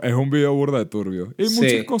 es un video burda de turbio. Y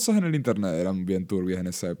muchas cosas en el internet eran bien turbias en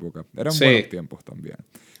esa época. Eran buenos tiempos también.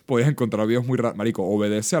 Podías encontrar videos muy raros. Marico,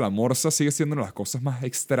 Obedece a la Morsa sigue siendo una de las cosas más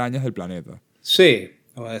extrañas del planeta. Sí,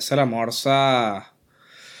 Obedece a la Morsa.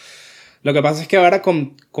 Lo que pasa es que ahora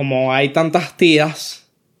como hay tantas tías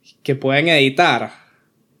que pueden editar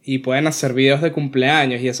y pueden hacer videos de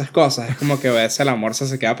cumpleaños y esas cosas, es como que Obedece a la Morsa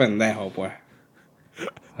se queda pendejo, pues.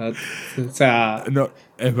 O sea... No,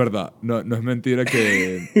 es verdad. No es mentira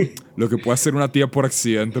que lo que puede hacer una tía por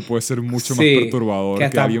accidente puede ser mucho más perturbador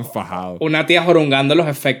que alguien fajado. Una tía jorungando los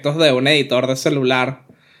efectos de un editor de celular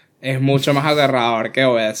es mucho más aterrador que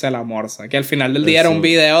Obedece a la Morsa. Que al final del día era un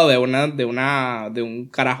video de un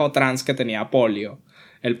carajo trans que tenía polio.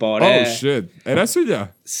 El pobre... Oh, shit. ¿Era eso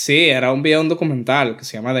ya? Sí, era un video, un documental que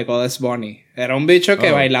se llama The Goddess Bunny. Era un bicho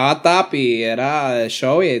que bailaba tap y era de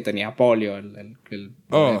show y tenía polio.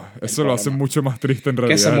 Eso lo hace mucho más triste en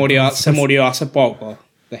realidad. Que se murió hace poco.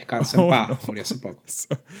 Descansa en paz. No. Murió hace poco.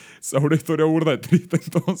 Esa es una historia burda de triste,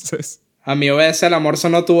 entonces. A mí Obedece a la Morsa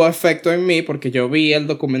no tuvo efecto en mí porque yo vi el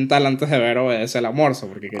documental antes de ver Obedece a la Morsa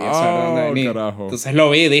porque quería saber de dónde venía. Carajo. Entonces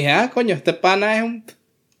lo vi y dije, coño, este pana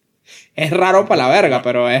es raro para la verga,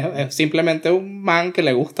 pero es simplemente un man que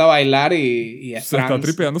le gusta bailar y es trans. Se está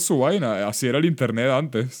tripeando su vaina. Así era el internet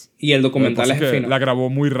antes. Y el documental es fino. La grabó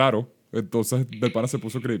muy raro. Entonces de pana se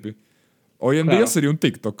puso creepy. Hoy en día sería un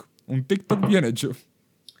TikTok. Un TikTok bien hecho.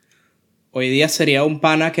 Hoy día sería un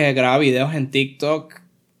pana que graba videos en TikTok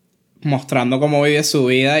mostrando cómo vive su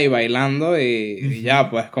vida y bailando y ya,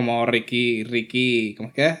 pues como Ricky, ¿cómo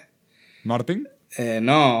es que es? ¿Martin?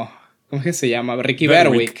 No, ¿cómo es que se llama? Ricky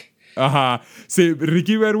Berwick. Ajá, sí,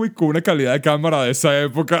 Ricky Berwick con una calidad de cámara de esa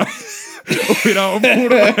época hubiera dado un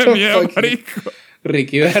burro de miedo, marico.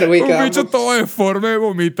 Ricky Berwick. Un bicho todo deforme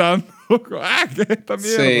vomitando. ¿Qué es esta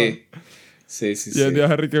mierda? Sí. Y el día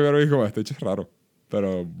de Ricky Berwick dijo, este hecho es raro,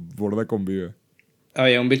 pero burda convive.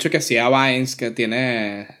 Había un bicho que hacía Vines que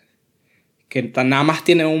nada más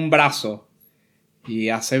tiene un brazo y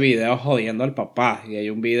hace videos jodiendo al papá. Y hay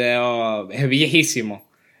un video, es viejísimo.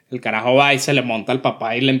 El carajo va y se le monta al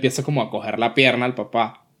papá y le empieza como a coger la pierna al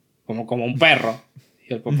papá. Como un perro.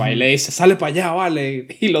 Y el papá y le dice, sale para allá, vale.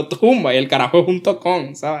 Y lo tumba y el carajo es un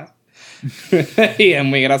tocón, ¿sabes? Y es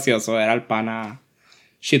muy gracioso ver al pana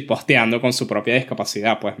shitposteando con su propia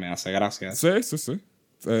discapacidad, pues me hace gracia. Sí.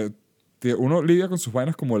 Uno lidia con sus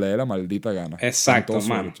vainas como le dé la maldita gana. Exacto,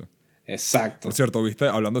 mano. Exacto. Por cierto, viste,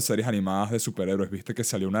 hablando de series animadas de superhéroes, viste que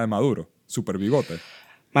salió una de Maduro, Super Bigote.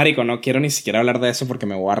 Marico, no quiero ni siquiera hablar de eso porque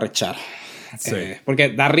me voy a rechar. Sí. Porque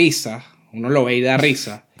da risa, uno lo ve y da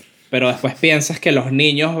risa, pero después piensas que los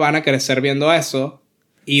niños van a crecer viendo eso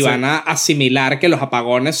y Sí. van a asimilar que los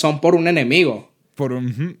apagones son por un enemigo.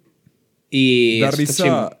 Y Da eso está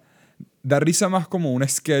chimbo. risa, da risa más como un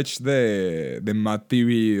sketch de Mad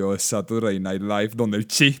TV o de Saturday Night Live, donde el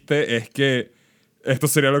chiste es que esto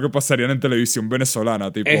sería lo que pasaría en televisión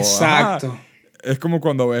venezolana. Tipo, Exacto. ajá, es como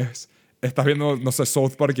cuando estás viendo, no sé,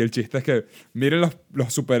 South Park y el chiste es que miren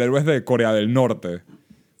los superhéroes de Corea del Norte.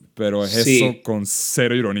 Pero es Sí. eso con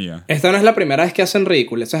cero ironía. Esta no es la primera vez que hacen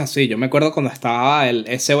ridículo, eso es así. Yo me acuerdo cuando estaba el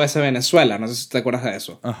SOS Venezuela, no sé si te acuerdas de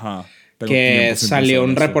eso. Ajá. Tengo Que tiempo sin salió pensar en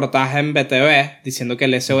un eso. reportaje en BTV diciendo que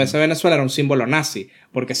el SOS Venezuela era un símbolo nazi.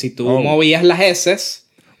 Porque si tú Oh. movías las S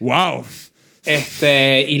 ¡Wow!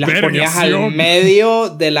 y las ponías al Vergación. medio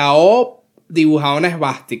de la O, dibujaba una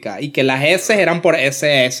esvástica. Y que las S eran por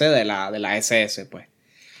SS de la SS, pues.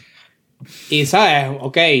 Y sabes,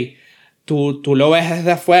 ok, tú lo ves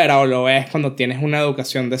desde afuera o lo ves cuando tienes una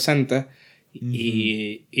educación decente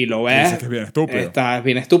y lo ves. Dices que es bien estúpido. Está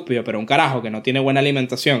bien estúpido, pero un carajo que no tiene buena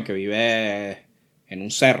alimentación, que vive en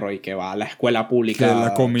un cerro y que va a la escuela Que pública.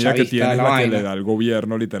 la comida que chavista tiene de es la que vaina. le da el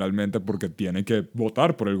gobierno, literalmente, porque tiene que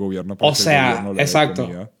votar por el gobierno. Para O que el sea, gobierno le dé exacto.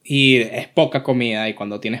 comida. Y es poca comida. Y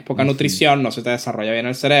cuando tienes poca nutrición, no se te desarrolla bien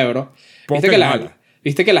el cerebro. Poca ¿Viste y que, mala.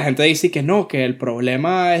 viste que la gente dice que no, que el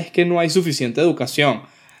problema es que no hay suficiente educación.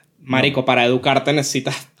 Marico, para educarte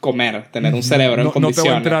necesitas comer, tener un cerebro en No te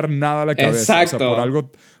condiciones. va a entrar nada a la cabeza. Exacto. O sea,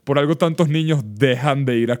 por algo tantos niños dejan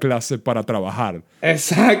de ir a clase para trabajar.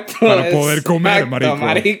 Exacto. Para poder comer,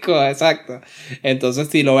 marico. Exacto. Entonces,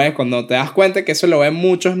 si lo ves, cuando te das cuenta que eso lo ven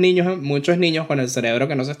muchos niños con el cerebro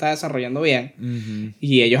que no se está desarrollando bien,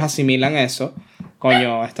 y ellos asimilan eso,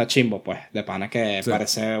 coño, está chimbo, pues, de pana que Sí.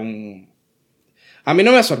 parece un... A mí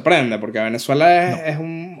no me sorprende, porque Venezuela es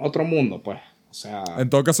un otro mundo, pues. O sea... En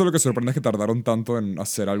todo caso, lo que sorprende es que tardaron tanto en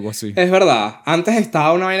hacer algo así. Es verdad. Antes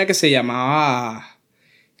estaba una vaina que se llamaba...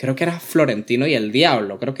 Creo que era Florentino y el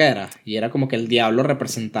Diablo, creo que era. Y era como que el diablo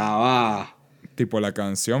representaba... Tipo la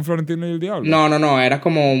canción Florentino y el Diablo. No, era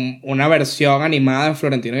como una versión animada de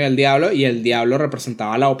Florentino y el Diablo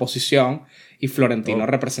representaba la oposición y Florentino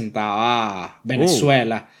representaba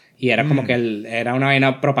Venezuela. Y era como que era una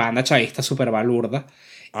vaina propaganda chavista súper balurda.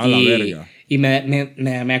 A la verga. Y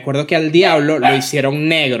me acuerdo que al Diablo lo hicieron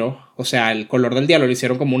negro. O sea, el color del Diablo lo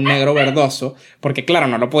hicieron como un negro verdoso. Porque claro,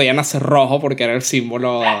 no lo podían hacer rojo porque era el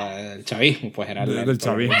símbolo del chavismo. Pues era Del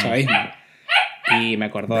chavismo. Y me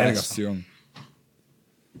acuerdo de eso. Vergación.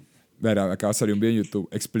 Mira, acaba de salir un video en YouTube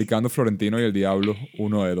explicando Florentino y el Diablo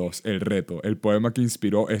 1 de 2. El reto. El poema que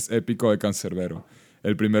inspiró es épico de Cancerbero.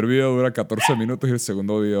 El primer video dura 14 minutos y el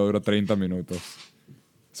segundo video dura 30 minutos.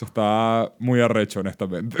 Eso está muy arrecho,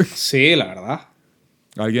 honestamente. Sí, la verdad.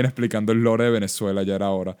 Alguien explicando el lore de Venezuela ya era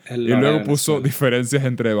hora. El Y lore luego de puso Venezuela. diferencias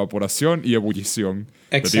entre evaporación y ebullición.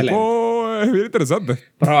 Excelente. Es bien interesante.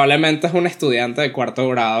 Probablemente es un estudiante de cuarto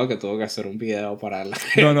grado que tuvo que hacer un video para la...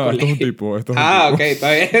 No, esto es un tipo. Esto es un Ah, tipo. ok,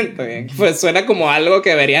 está bien. Pues suena como algo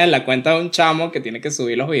que verías en la cuenta de un chamo que tiene que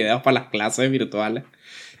subir los videos para las clases virtuales.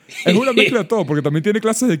 Es una mezcla de todo, porque también tiene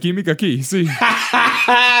clases de química aquí, sí.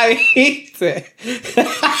 ¿Viste?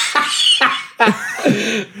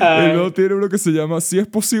 Y luego tiene uno que se llama Si es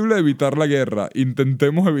posible evitar la guerra,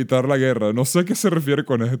 intentemos evitar la guerra. No sé a qué se refiere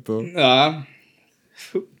con esto. Ah.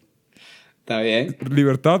 Está bien.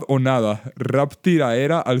 Libertad o nada. Rap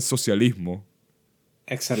tiraera al socialismo.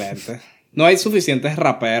 Excelente. No hay suficientes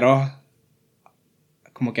raperos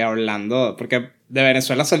como que hablando, porque de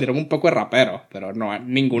Venezuela salieron un poco de raperos, pero no,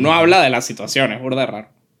 ninguno habla de la situación, es burda de raro.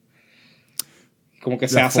 Como que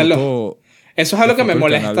se La hacen foto- Eso es algo que la me foto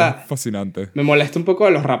del canal molesta. es fascinante. Me molesta un poco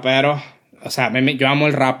de los raperos. O sea, yo amo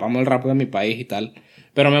el rap de mi país y tal.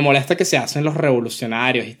 Pero me molesta que se hacen los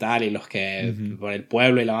revolucionarios y tal, y los que por el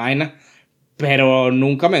pueblo y la vaina. Pero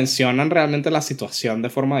nunca mencionan realmente la situación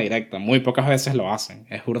de forma directa. Muy pocas veces lo hacen.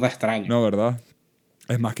 Es burda extraño. No, ¿verdad?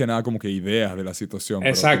 Es más que nada como que ideas de la situación.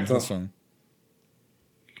 Exacto. Pero tienes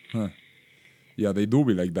razón. Yeah, they do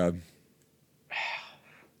be like that.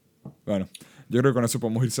 Bueno, yo creo que con eso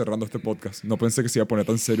podemos ir cerrando este podcast. No pensé que se iba a poner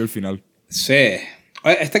tan serio el final. Sí.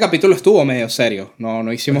 Este capítulo estuvo medio serio.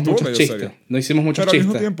 No hicimos Estuvo muchos medio chistes. serio. No hicimos muchos Pero al chistes.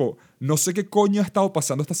 mismo tiempo, no sé qué coño ha estado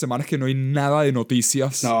pasando estas semanas que no hay nada de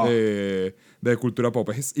noticias No. de cultura pop.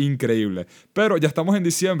 Es increíble. Pero ya estamos en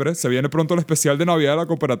diciembre. Se viene pronto el especial de Navidad de la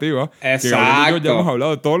Cooperativa. Exacto. Que Gabriel y yo ya hemos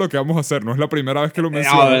hablado de todo lo que vamos a hacer. No es la primera vez que lo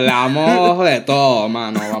mencionamos. Hablamos de todo,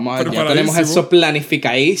 mano. Ya tenemos Preparadísimo. eso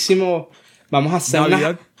planificadísimo. Vamos a hacer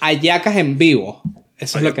Navidad. unas hallacas en vivo.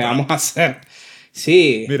 Eso es Ahí lo que está. vamos a hacer.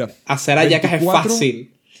 Sí. Mira, hacer hallacas 24, es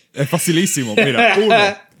fácil. Es facilísimo. Mira, 1,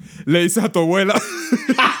 le dices a tu abuela.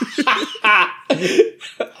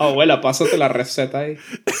 Abuela, pásate la receta ahí.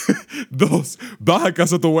 2, vas a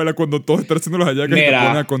casa de tu abuela cuando todos están haciendo las hallacas y te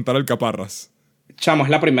ponen a contar alcaparras. Chamo, es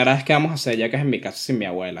la primera vez que vamos a hacer hallacas en mi casa sin mi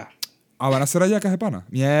abuela. Ah, ¿van a hacer hallacas de pana?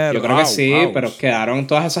 Mierda. Yo creo que sí, pero quedaron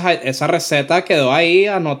todas esa receta quedó ahí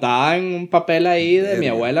anotada en un papel ahí de mi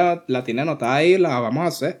abuela. La tiene anotada ahí y la vamos a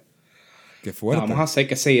hacer. Qué fuerte. La vamos a hacer, hay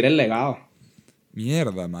que seguir el legado.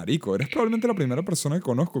 Mierda, marico. Eres probablemente la primera persona que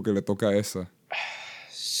conozco que le toca esa.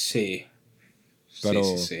 Sí. Pero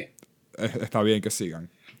sí. Está bien que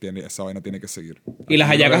sigan. Esa vaina tiene que seguir. Y las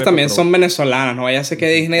hallacas también son venezolanas. No vaya a ser que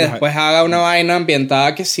Disney después haga una vaina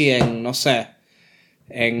ambientada que sí en, no sé,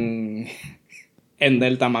 en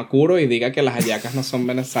Delta Macuro y diga que las hallacas no son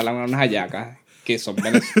venezolanas, unas hallacas que son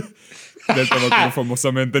venezolanas. Delta Macuro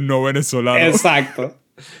famosamente no venezolano. Exacto.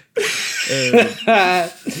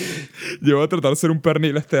 Yo voy a tratar de hacer un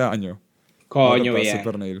pernil este año. Coño, bien.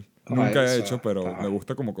 Pernil. Nunca he hecho, pero me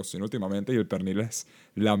gusta como cocino últimamente y el pernil es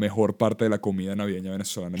la mejor parte de la comida navideña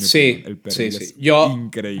venezolana. Sí, el pernil es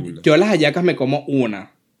increíble. Yo las hallacas me como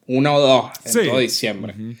una o dos en todo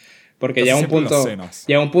diciembre. Porque llega un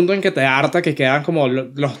punto en que te harta que quedan como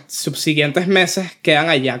los subsiguientes meses quedan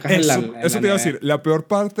hallacas en la Eso te iba a decir. La peor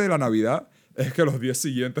parte de la Navidad es que los días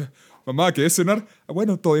siguientes, mamá, ¿quieres cenar?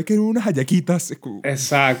 Bueno, todavía quiero unas hallaquitas.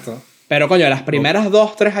 Exacto. Pero coño, las primeras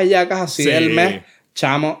 2-3 hallacas así del mes,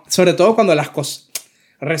 chamo, sobre todo cuando las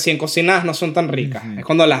recién cocinadas no son tan ricas. Es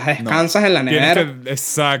cuando las descansas en la nevera.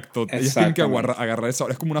 Exacto. Ellas tienen que agarrar esa.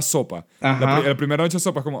 Es como una sopa. La primera noche de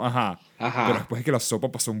sopa es como, Pero después de que la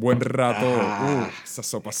sopa pasó un buen rato, esa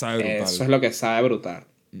sopa sabe brutal. Eso es lo que sabe brutal.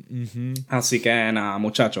 Así que nada,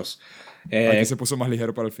 muchachos. Aquí se puso más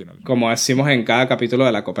ligero para el final. Como decimos en cada capítulo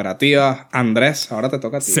de la cooperativa, Andrés, ahora te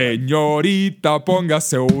toca a ti. Señorita,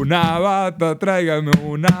 póngase una bata, tráigame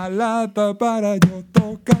una lata para yo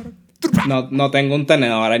tocar. No tengo un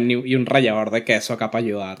tenedor y un rallador de queso acá para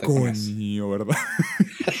ayudarte. Coño, ¿verdad?